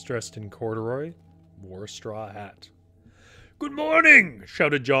 He was dressed in corduroy, wore a straw hat. Good morning,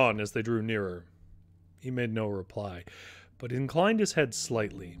 shouted John as they drew nearer. He made no reply, but inclined his head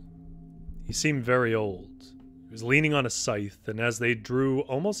slightly. He seemed very old. He was leaning on a scythe, and as they drew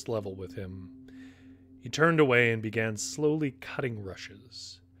almost level with him, he turned away and began slowly cutting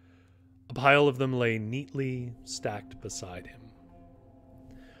rushes. A pile of them lay neatly stacked beside him.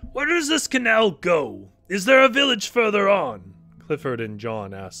 Where does this canal go? Is there a village further on? Clifford and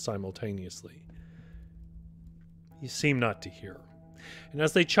John asked simultaneously. He seemed not to hear, and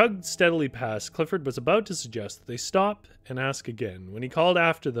as they chugged steadily past, Clifford was about to suggest that they stop and ask again, when he called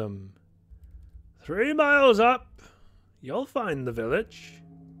after them, 3 miles up, you'll find the village.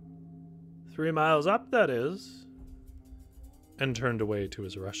 3 miles up, that is, and turned away to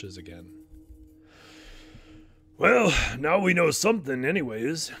his rushes again. Well, now we know something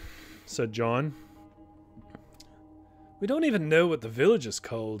anyways, said John. We don't even know what the village is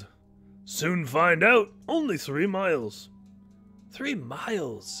called. Soon find out. Only 3 miles. 3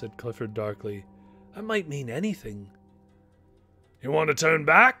 miles, said Clifford darkly. That might mean anything. You want to turn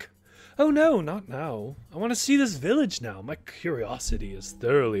back? Oh no, not now. I want to see this village now. My curiosity is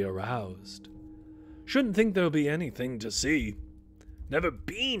thoroughly aroused. Shouldn't think there'll be anything to see. Never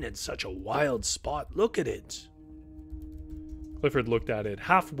been in such a wild spot. Look at it. Clifford looked at it,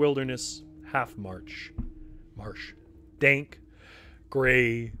 half wilderness, half marsh. Dank,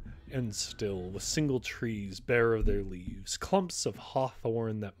 gray, and still, with single trees bare of their leaves, clumps of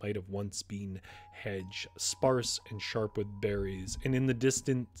hawthorn that might have once been hedge, sparse and sharp with berries, and in the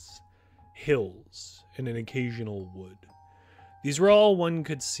distance, hills and an occasional wood. These were all one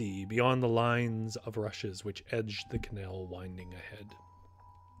could see beyond the lines of rushes which edged the canal winding ahead.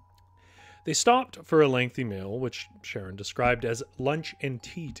 They stopped for a lengthy meal, which Sharon described as lunch and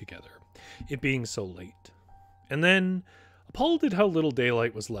tea together, it being so late. And then, appalled at how little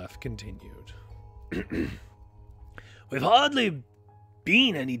daylight was left, continued. We've hardly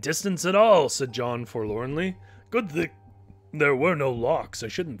been any distance at all, said John forlornly. Good thing there were no locks. I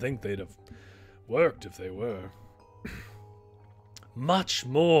shouldn't think they'd have worked if they were. Much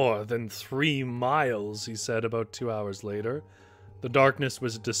more than 3 miles, he said about 2 hours later. The darkness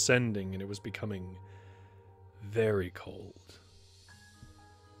was descending, and it was becoming very cold.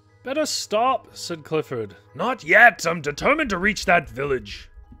 Better stop, said Clifford. Not yet. I'm determined to reach that village.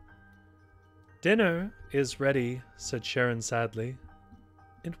 Dinner is ready, said Sharon sadly.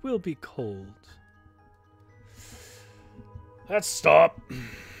 It will be cold. Let's stop.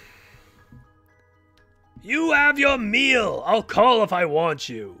 You have your meal. I'll call if I want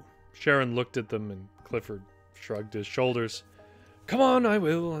you. Sharon looked at them and Clifford shrugged his shoulders. Come on, I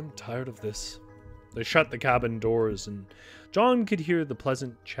will. I'm tired of this. They shut the cabin doors and John could hear the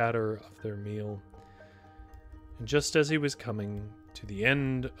pleasant chatter of their meal. And just as he was coming to the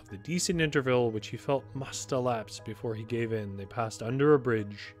end of the decent interval which he felt must elapse before he gave in, they passed under a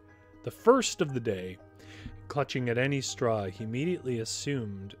bridge, the first of the day. Clutching at any straw, he immediately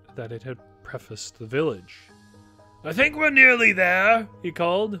assumed that it had prefaced the village. I think we're nearly there, he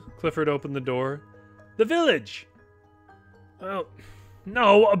called. Clifford opened the door. The village! Well,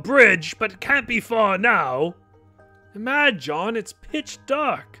 no, a bridge, but it can't be far now. You're mad, John, it's pitch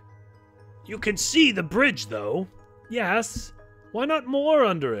dark. You can see the bridge, though. Yes. Why not more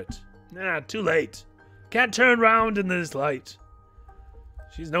under it? Nah, too late. Can't turn round in this light.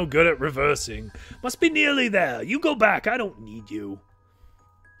 She's no good at reversing. Must be nearly there. You go back. I don't need you.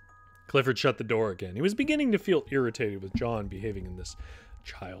 Clifford shut the door again. He was beginning to feel irritated with John behaving in this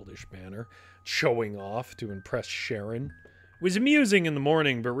childish manner, showing off to impress Sharon. It was amusing in the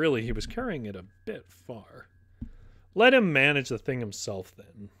morning, but really he was carrying it a bit far. Let him manage the thing himself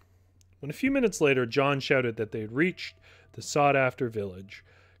then. When a few minutes later John shouted that they had reached the sought-after village,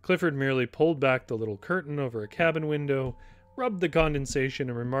 Clifford merely pulled back the little curtain over a cabin window, rubbed the condensation,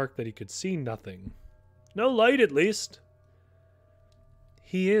 and remarked that he could see nothing. No light, at least.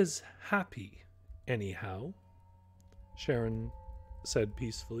 He is happy, anyhow, Sharon said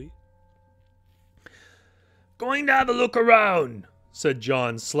peacefully. Going to have a look around, said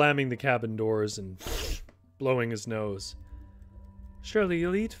John, slamming the cabin doors and blowing his nose. Surely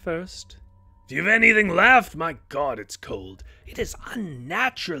you'll eat first. If you've anything left, my God, it's cold. It is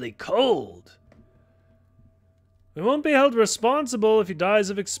unnaturally cold. We won't be held responsible if he dies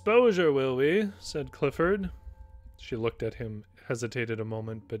of exposure, will we? Said Clifford. She looked at him, hesitated a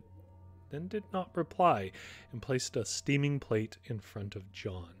moment, but then did not reply, and placed a steaming plate in front of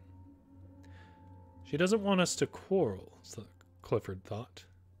John. She doesn't want us to quarrel, Clifford thought.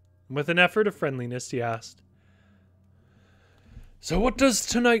 And with an effort of friendliness, he asked, So what does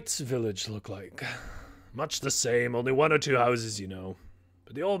tonight's village look like? Much the same, only 1 or 2 houses, you know.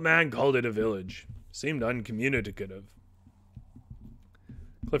 But the old man called it a village. Seemed uncommunicative.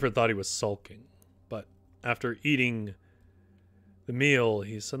 Clifford thought he was sulking, but after eating the meal,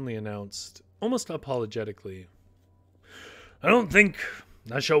 he suddenly announced, almost apologetically, I don't think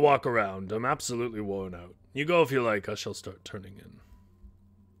I shall walk around. I'm absolutely worn out. You go if you like. I shall start turning in.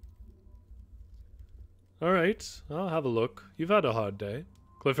 All right, I'll have a look. You've had a hard day.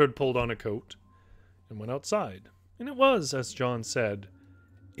 Clifford pulled on a coat and went outside. And it was, as John said,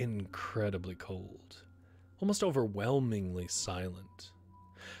 incredibly cold, almost overwhelmingly silent.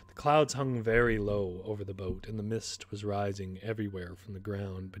 The clouds hung very low over the boat, and the mist was rising everywhere from the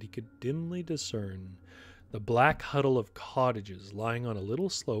ground, but he could dimly discern the black huddle of cottages lying on a little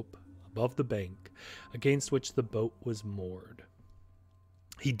slope above the bank against which the boat was moored.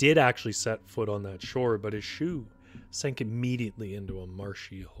 He did actually set foot on that shore, but his shoe sank immediately into a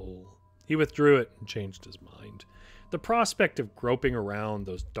marshy hole. He withdrew it and changed his mind. The prospect of groping around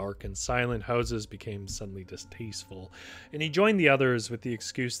those dark and silent houses became suddenly distasteful, and he joined the others with the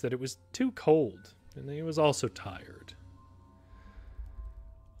excuse that it was too cold, and he was also tired.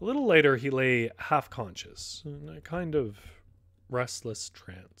 A little later, he lay half-conscious, in a kind of restless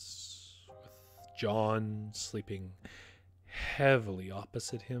trance, with John sleeping heavily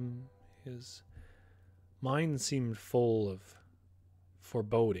opposite him. His mind seemed full of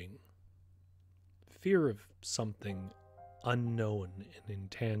foreboding, fear of something unknown and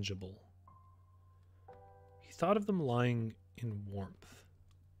intangible. He thought of them lying in warmth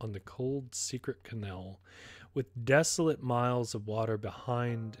on the cold secret canal, with desolate miles of water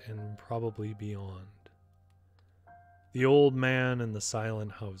behind and probably beyond. The old man and the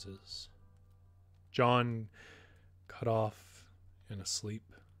silent houses. John cut off and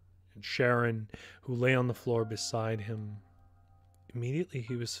asleep, and Sharon, who lay on the floor beside him. Immediately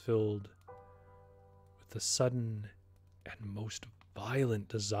he was filled with a sudden and most violent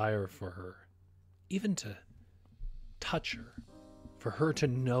desire for her, even to touch her, for her to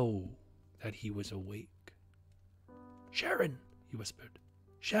know that he was awake. "Sharon," he whispered.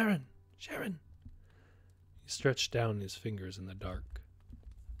 "Sharon, Sharon." He stretched down his fingers in the dark.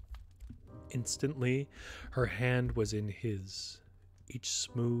 Instantly, her hand was in his, each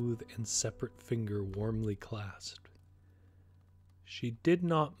smooth and separate finger warmly clasped. She did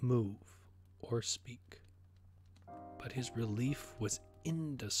not move or speak, but his relief was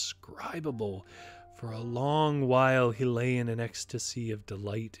indescribable. For a long while he lay in an ecstasy of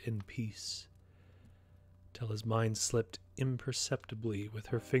delight and peace, till his mind slipped imperceptibly with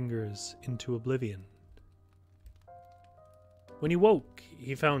her fingers into oblivion. When he woke,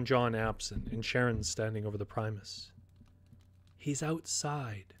 he found John absent and Sharon standing over the Primus. "He's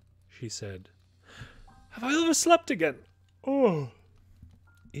outside," she said. "Have I overslept again? Oh."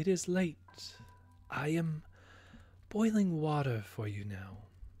 "It is late. I am boiling water for you now."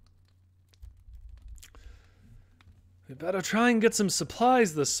 "We better try and get some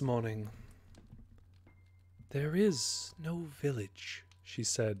supplies this morning." "There is no village," she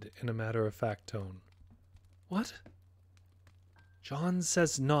said in a matter-of-fact tone. "What?" "John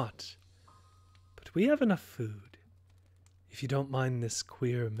says not, but we have enough food, if you don't mind this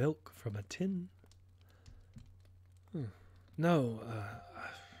queer milk from a tin." "No,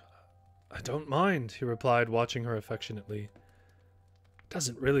 I don't mind," he replied, watching her affectionately.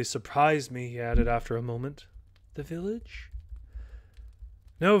 "Doesn't really surprise me," he added after a moment. "The village?"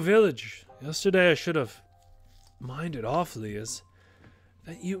 "No village. Yesterday I should have minded awfully. Is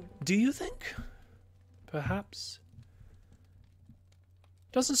that you? Do you think? Perhaps.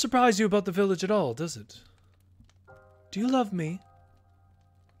 Doesn't surprise you about the village at all, does it? Do you love me?"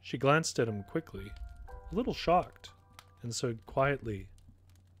 She glanced at him quickly, a little shocked, and said quietly,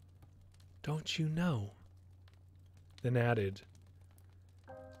 "Don't you know?" Then added,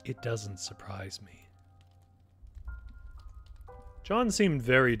 "It doesn't surprise me." John seemed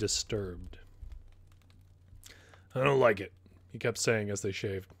very disturbed. "I don't like it," he kept saying as they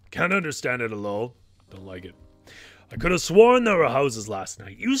shaved. "Can't understand it at all. Don't like it. I could have sworn there were houses last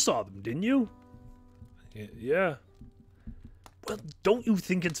night. You saw them, didn't you?" Yeah. "Well, don't you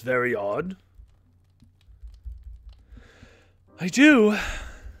think it's very odd?" "I do.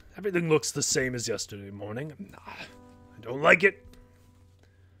 Everything looks the same as yesterday morning. I don't like it."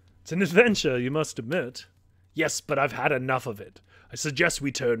 "It's an adventure, you must admit." "Yes, but I've had enough of it. I suggest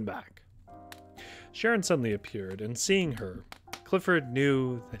we turn back." Sharon suddenly appeared, and seeing her, Clifford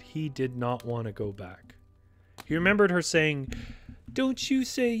knew that he did not want to go back. He remembered her saying, Didn't you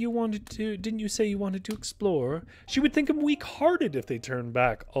say you wanted to explore? She would think him weak-hearted if they turned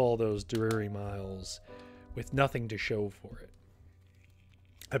back all those dreary miles, with nothing to show for it.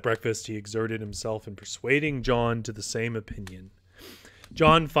 At breakfast, he exerted himself in persuading John to the same opinion.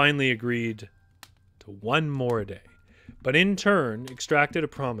 John finally agreed to one more day, but in turn extracted a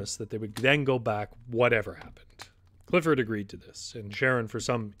promise that they would then go back whatever happened. Clifford agreed to this, and Sharon, for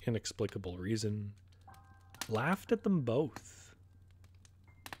some inexplicable reason, laughed at them both.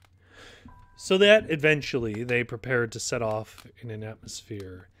 So that eventually they prepared to set off in an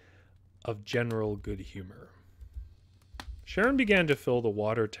atmosphere of general good humor. Sharon began to fill the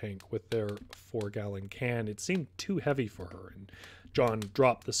water tank with their 4-gallon can. It seemed too heavy for her, and John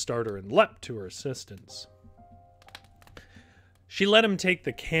dropped the starter and leapt to her assistance. She let him take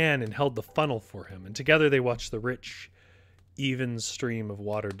the can and held the funnel for him, and together they watched the rich, even stream of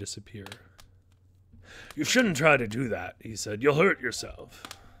water disappear. "You shouldn't try to do that," he said. "You'll hurt yourself."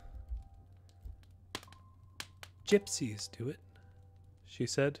 "Gypsies do it," she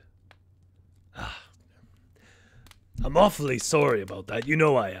said. "I'm awfully sorry about that. You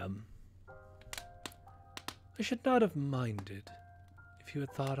know I am." "I should not have minded if you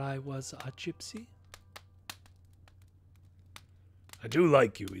had thought I was a gypsy." "I do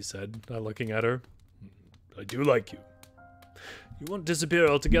like you," he said, not looking at her. "I do like you. You won't disappear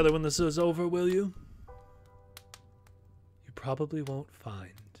altogether when this is over, will you?" "You probably won't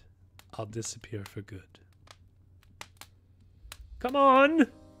find I'll disappear for good." "Come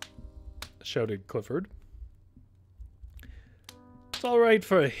on!" shouted Clifford. It's all right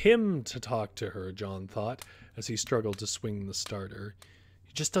for him to talk to her, John thought, as he struggled to swing the starter.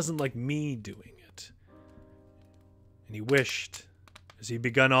 He just doesn't like me doing it. And he wished, as he'd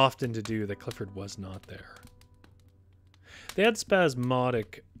begun often to do, that Clifford was not there. They had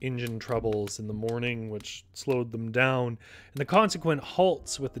spasmodic engine troubles in the morning, which slowed them down, and the consequent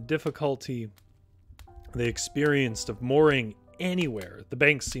halts with the difficulty they experienced of mooring anywhere. The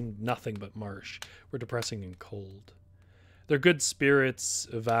banks seemed nothing but marsh, were depressing and cold. Their good spirits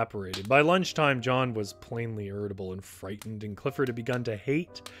evaporated. By lunchtime, John was plainly irritable and frightened, and Clifford had begun to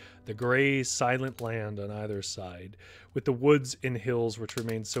hate the gray, silent land on either side, with the woods and hills which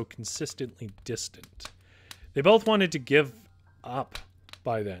remained so consistently distant. They both wanted to give up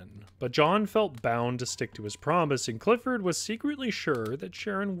by then, but John felt bound to stick to his promise, and Clifford was secretly sure that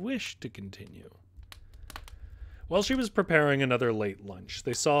Sharon wished to continue. While she was preparing another late lunch,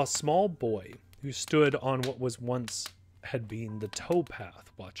 they saw a small boy who stood on what was once had been the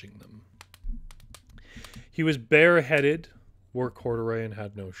towpath watching them. He was bareheaded, wore corduroy, and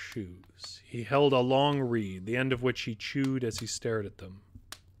had no shoes. He held a long reed, the end of which he chewed as he stared at them.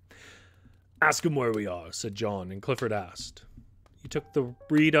 "Ask him where we are," said John, and Clifford asked. He took the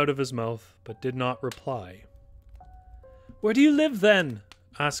reed out of his mouth, but did not reply. "Where do you live, then?"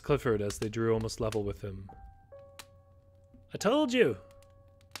 asked Clifford as they drew almost level with him. "I told you.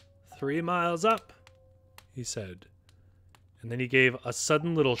 3 miles up," he said. And then he gave a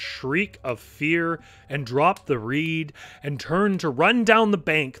sudden little shriek of fear and dropped the reed and turned to run down the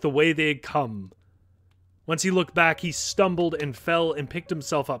bank the way they had come. Once he looked back, he stumbled and fell and picked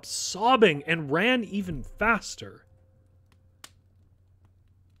himself up, sobbing, and ran even faster.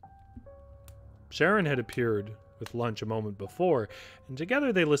 Sharon had appeared with lunch a moment before, and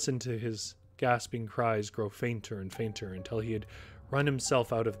together they listened to his gasping cries grow fainter and fainter until he had run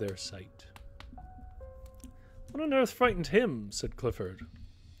himself out of their sight. "What on earth frightened him?" said Clifford.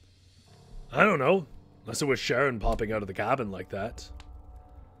 "I don't know, unless it was Sharon popping out of the cabin like that."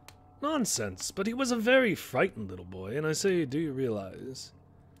 "Nonsense, but he was a very frightened little boy, and I say, do you realize?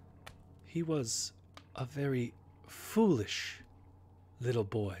 He was a very foolish little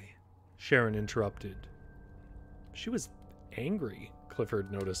boy," Sharon interrupted. She was angry,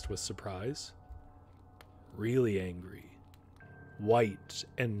 Clifford noticed with surprise. Really angry. White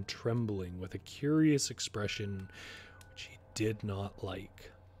and trembling with a curious expression which he did not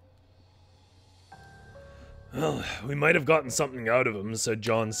like. "Well, we might have gotten something out of him," said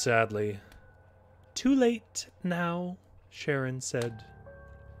John sadly. "Too late now," Sharon said.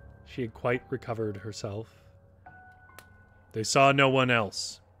 She had quite recovered herself. They saw no one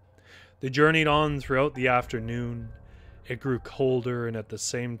else. They journeyed on throughout the afternoon. It grew colder and at the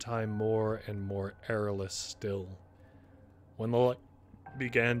same time more and more airless still. When the light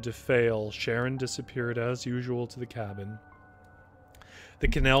began to fail, Sharon disappeared as usual to the cabin. The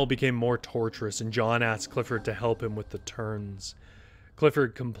canal became more tortuous, and John asked Clifford to help him with the turns.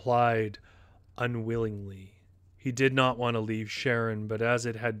 Clifford complied unwillingly. He did not want to leave Sharon, but as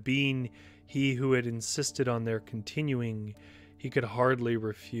it had been he who had insisted on their continuing, he could hardly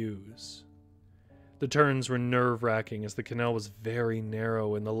refuse. The turns were nerve-wracking as the canal was very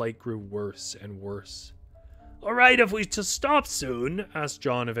narrow and the light grew worse and worse. "All right, if we to stop soon?" asked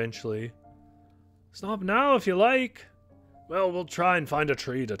John eventually. "Stop now if you like." "Well, we'll try and find a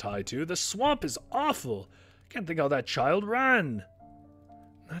tree to tie to. The swamp is awful. Can't think how that child ran."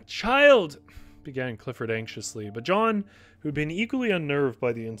 "That child," began Clifford anxiously, but John, who had been equally unnerved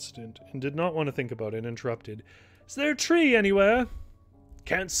by the incident and did not want to think about it, interrupted. "Is there a tree anywhere?"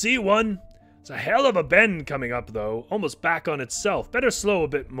 "Can't see one. It's a hell of a bend coming up, though. Almost back on itself. Better slow a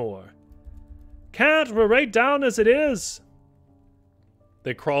bit more." "Can't, we're right down as it is."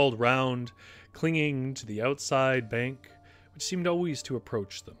 They crawled round, clinging to the outside bank, which seemed always to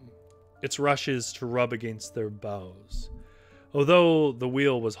approach them, its rushes to rub against their bows. Although the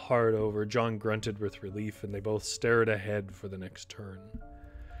wheel was hard over, John grunted with relief, and they both stared ahead for the next turn.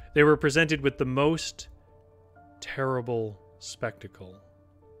 They were presented with the most terrible spectacle.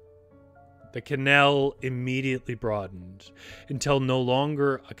 The canal immediately broadened, until no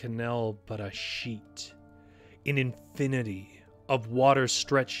longer a canal but a sheet. An infinity of water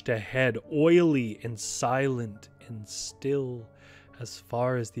stretched ahead, oily and silent and still as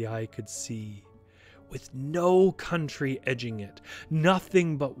far as the eye could see, with no country edging it,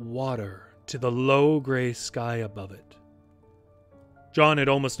 nothing but water to the low gray sky above it. John had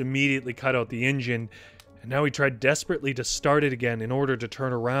almost immediately cut out the engine, and now he tried desperately to start it again in order to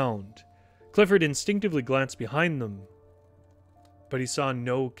turn around. Clifford instinctively glanced behind them, but he saw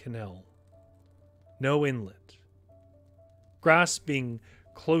no canal, no inlet. Grasping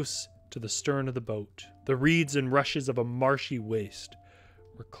close to the stern of the boat, the reeds and rushes of a marshy waste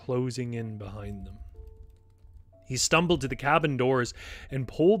were closing in behind them. He stumbled to the cabin doors and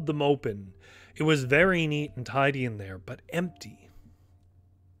pulled them open. It was very neat and tidy in there, but empty.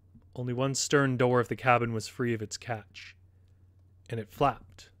 Only one stern door of the cabin was free of its catch, and it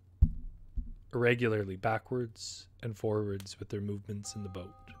flapped irregularly backwards and forwards with their movements in the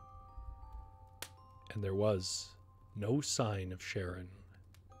boat. And there was no sign of Sharon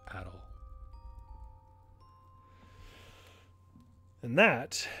at all. And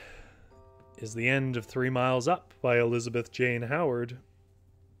that is the end of 3 Miles Up by Elizabeth Jane Howard.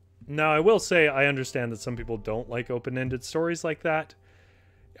 Now, I will say I understand that some people don't like open-ended stories like that.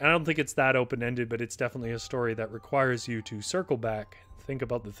 I don't think it's that open-ended, but it's definitely a story that requires you to circle back, think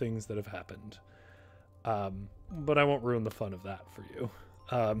about the things that have happened. But I won't ruin the fun of that for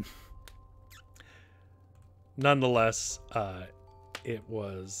you. Nonetheless, it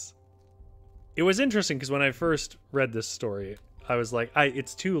was interesting because when I first read this story, I was like,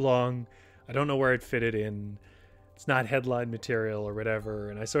 it's too long. I don't know where I'd fit it in. It's not headline material or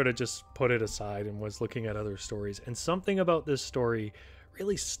whatever. And I sort of just put it aside and was looking at other stories. And something about this story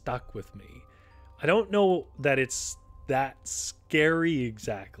really stuck with me. I don't know that it's that scary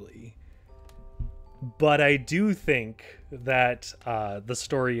exactly, but I do think that the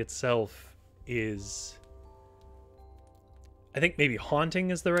story itself is, I think maybe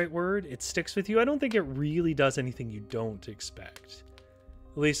haunting is the right word. It sticks with you. I don't think it really does anything you don't expect.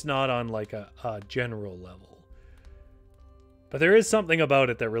 At least not on like a general level. But there is something about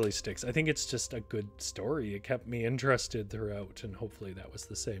it that really sticks. I think it's just a good story. It kept me interested throughout, and hopefully that was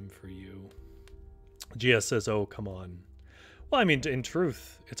the same for you. Gia says, oh, come on. Well, I mean, in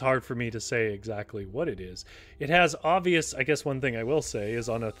truth, it's hard for me to say exactly what it is. It has obvious, I guess one thing I will say is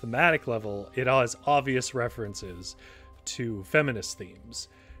on a thematic level, it has obvious references to feminist themes.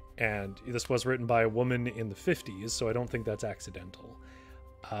 And this was written by a woman in the 50s, so I don't think that's accidental.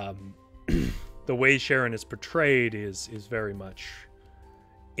 The way Sharon is portrayed is very much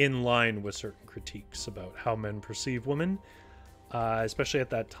in line with certain critiques about how men perceive women, especially at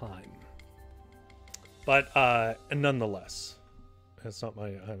that time. But nonetheless, it's not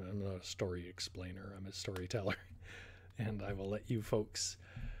I'm not a story explainer. I'm a storyteller, and I will let you folks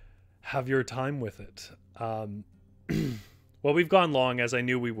have your time with it. Well, we've gone long, as I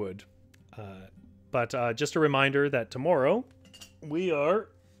knew we would. But just a reminder that tomorrow we are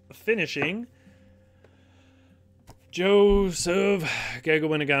finishing Joseph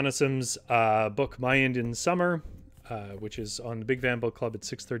Gagawinaganism's book, My Indian Summer, which is on the Big Van Book Club at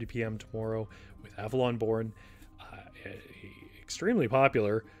 6:30 p.m. tomorrow with Avalon Born. Extremely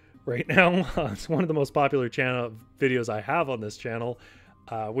popular right now. It's one of the most popular videos I have on this channel,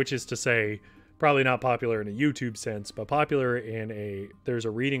 which is to say, probably not popular in a YouTube sense, but popular in there's a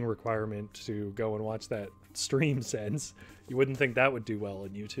reading requirement to go and watch that stream sense. You wouldn't think that would do well on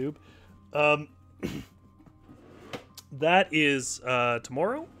YouTube. That is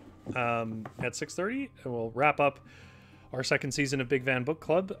tomorrow at 6:30, and we'll wrap up our second season of Big Van Book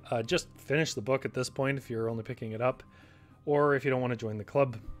Club. Just finish the book at this point if you're only picking it up, or if you don't want to join the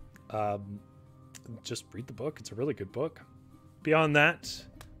club, just read the book. It's a really good book. Beyond that,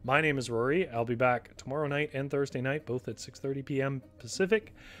 my name is Rory. I'll be back tomorrow night and Thursday night, both at 6:30 p.m.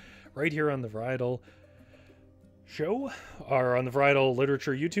 Pacific, right here on the Varietal Show, or on the Varietal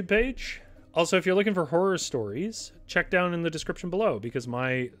Literature YouTube page. Also, if you're looking for horror stories, check down in the description below, because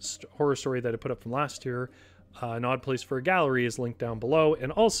my horror story that I put up from last year, An Odd Place for a Gallery, is linked down below.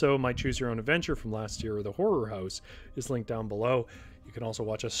 And also, my Choose Your Own Adventure from last year, The Horror House, is linked down below. You can also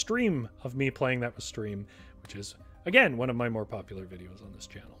watch a stream of me playing that with Stream, which is, again, one of my more popular videos on this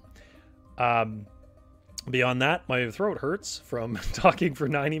channel. Beyond that, my throat hurts from talking for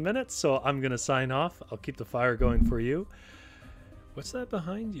 90 minutes, so I'm going to sign off. I'll keep the fire going for you. What's that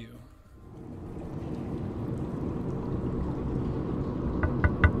behind you?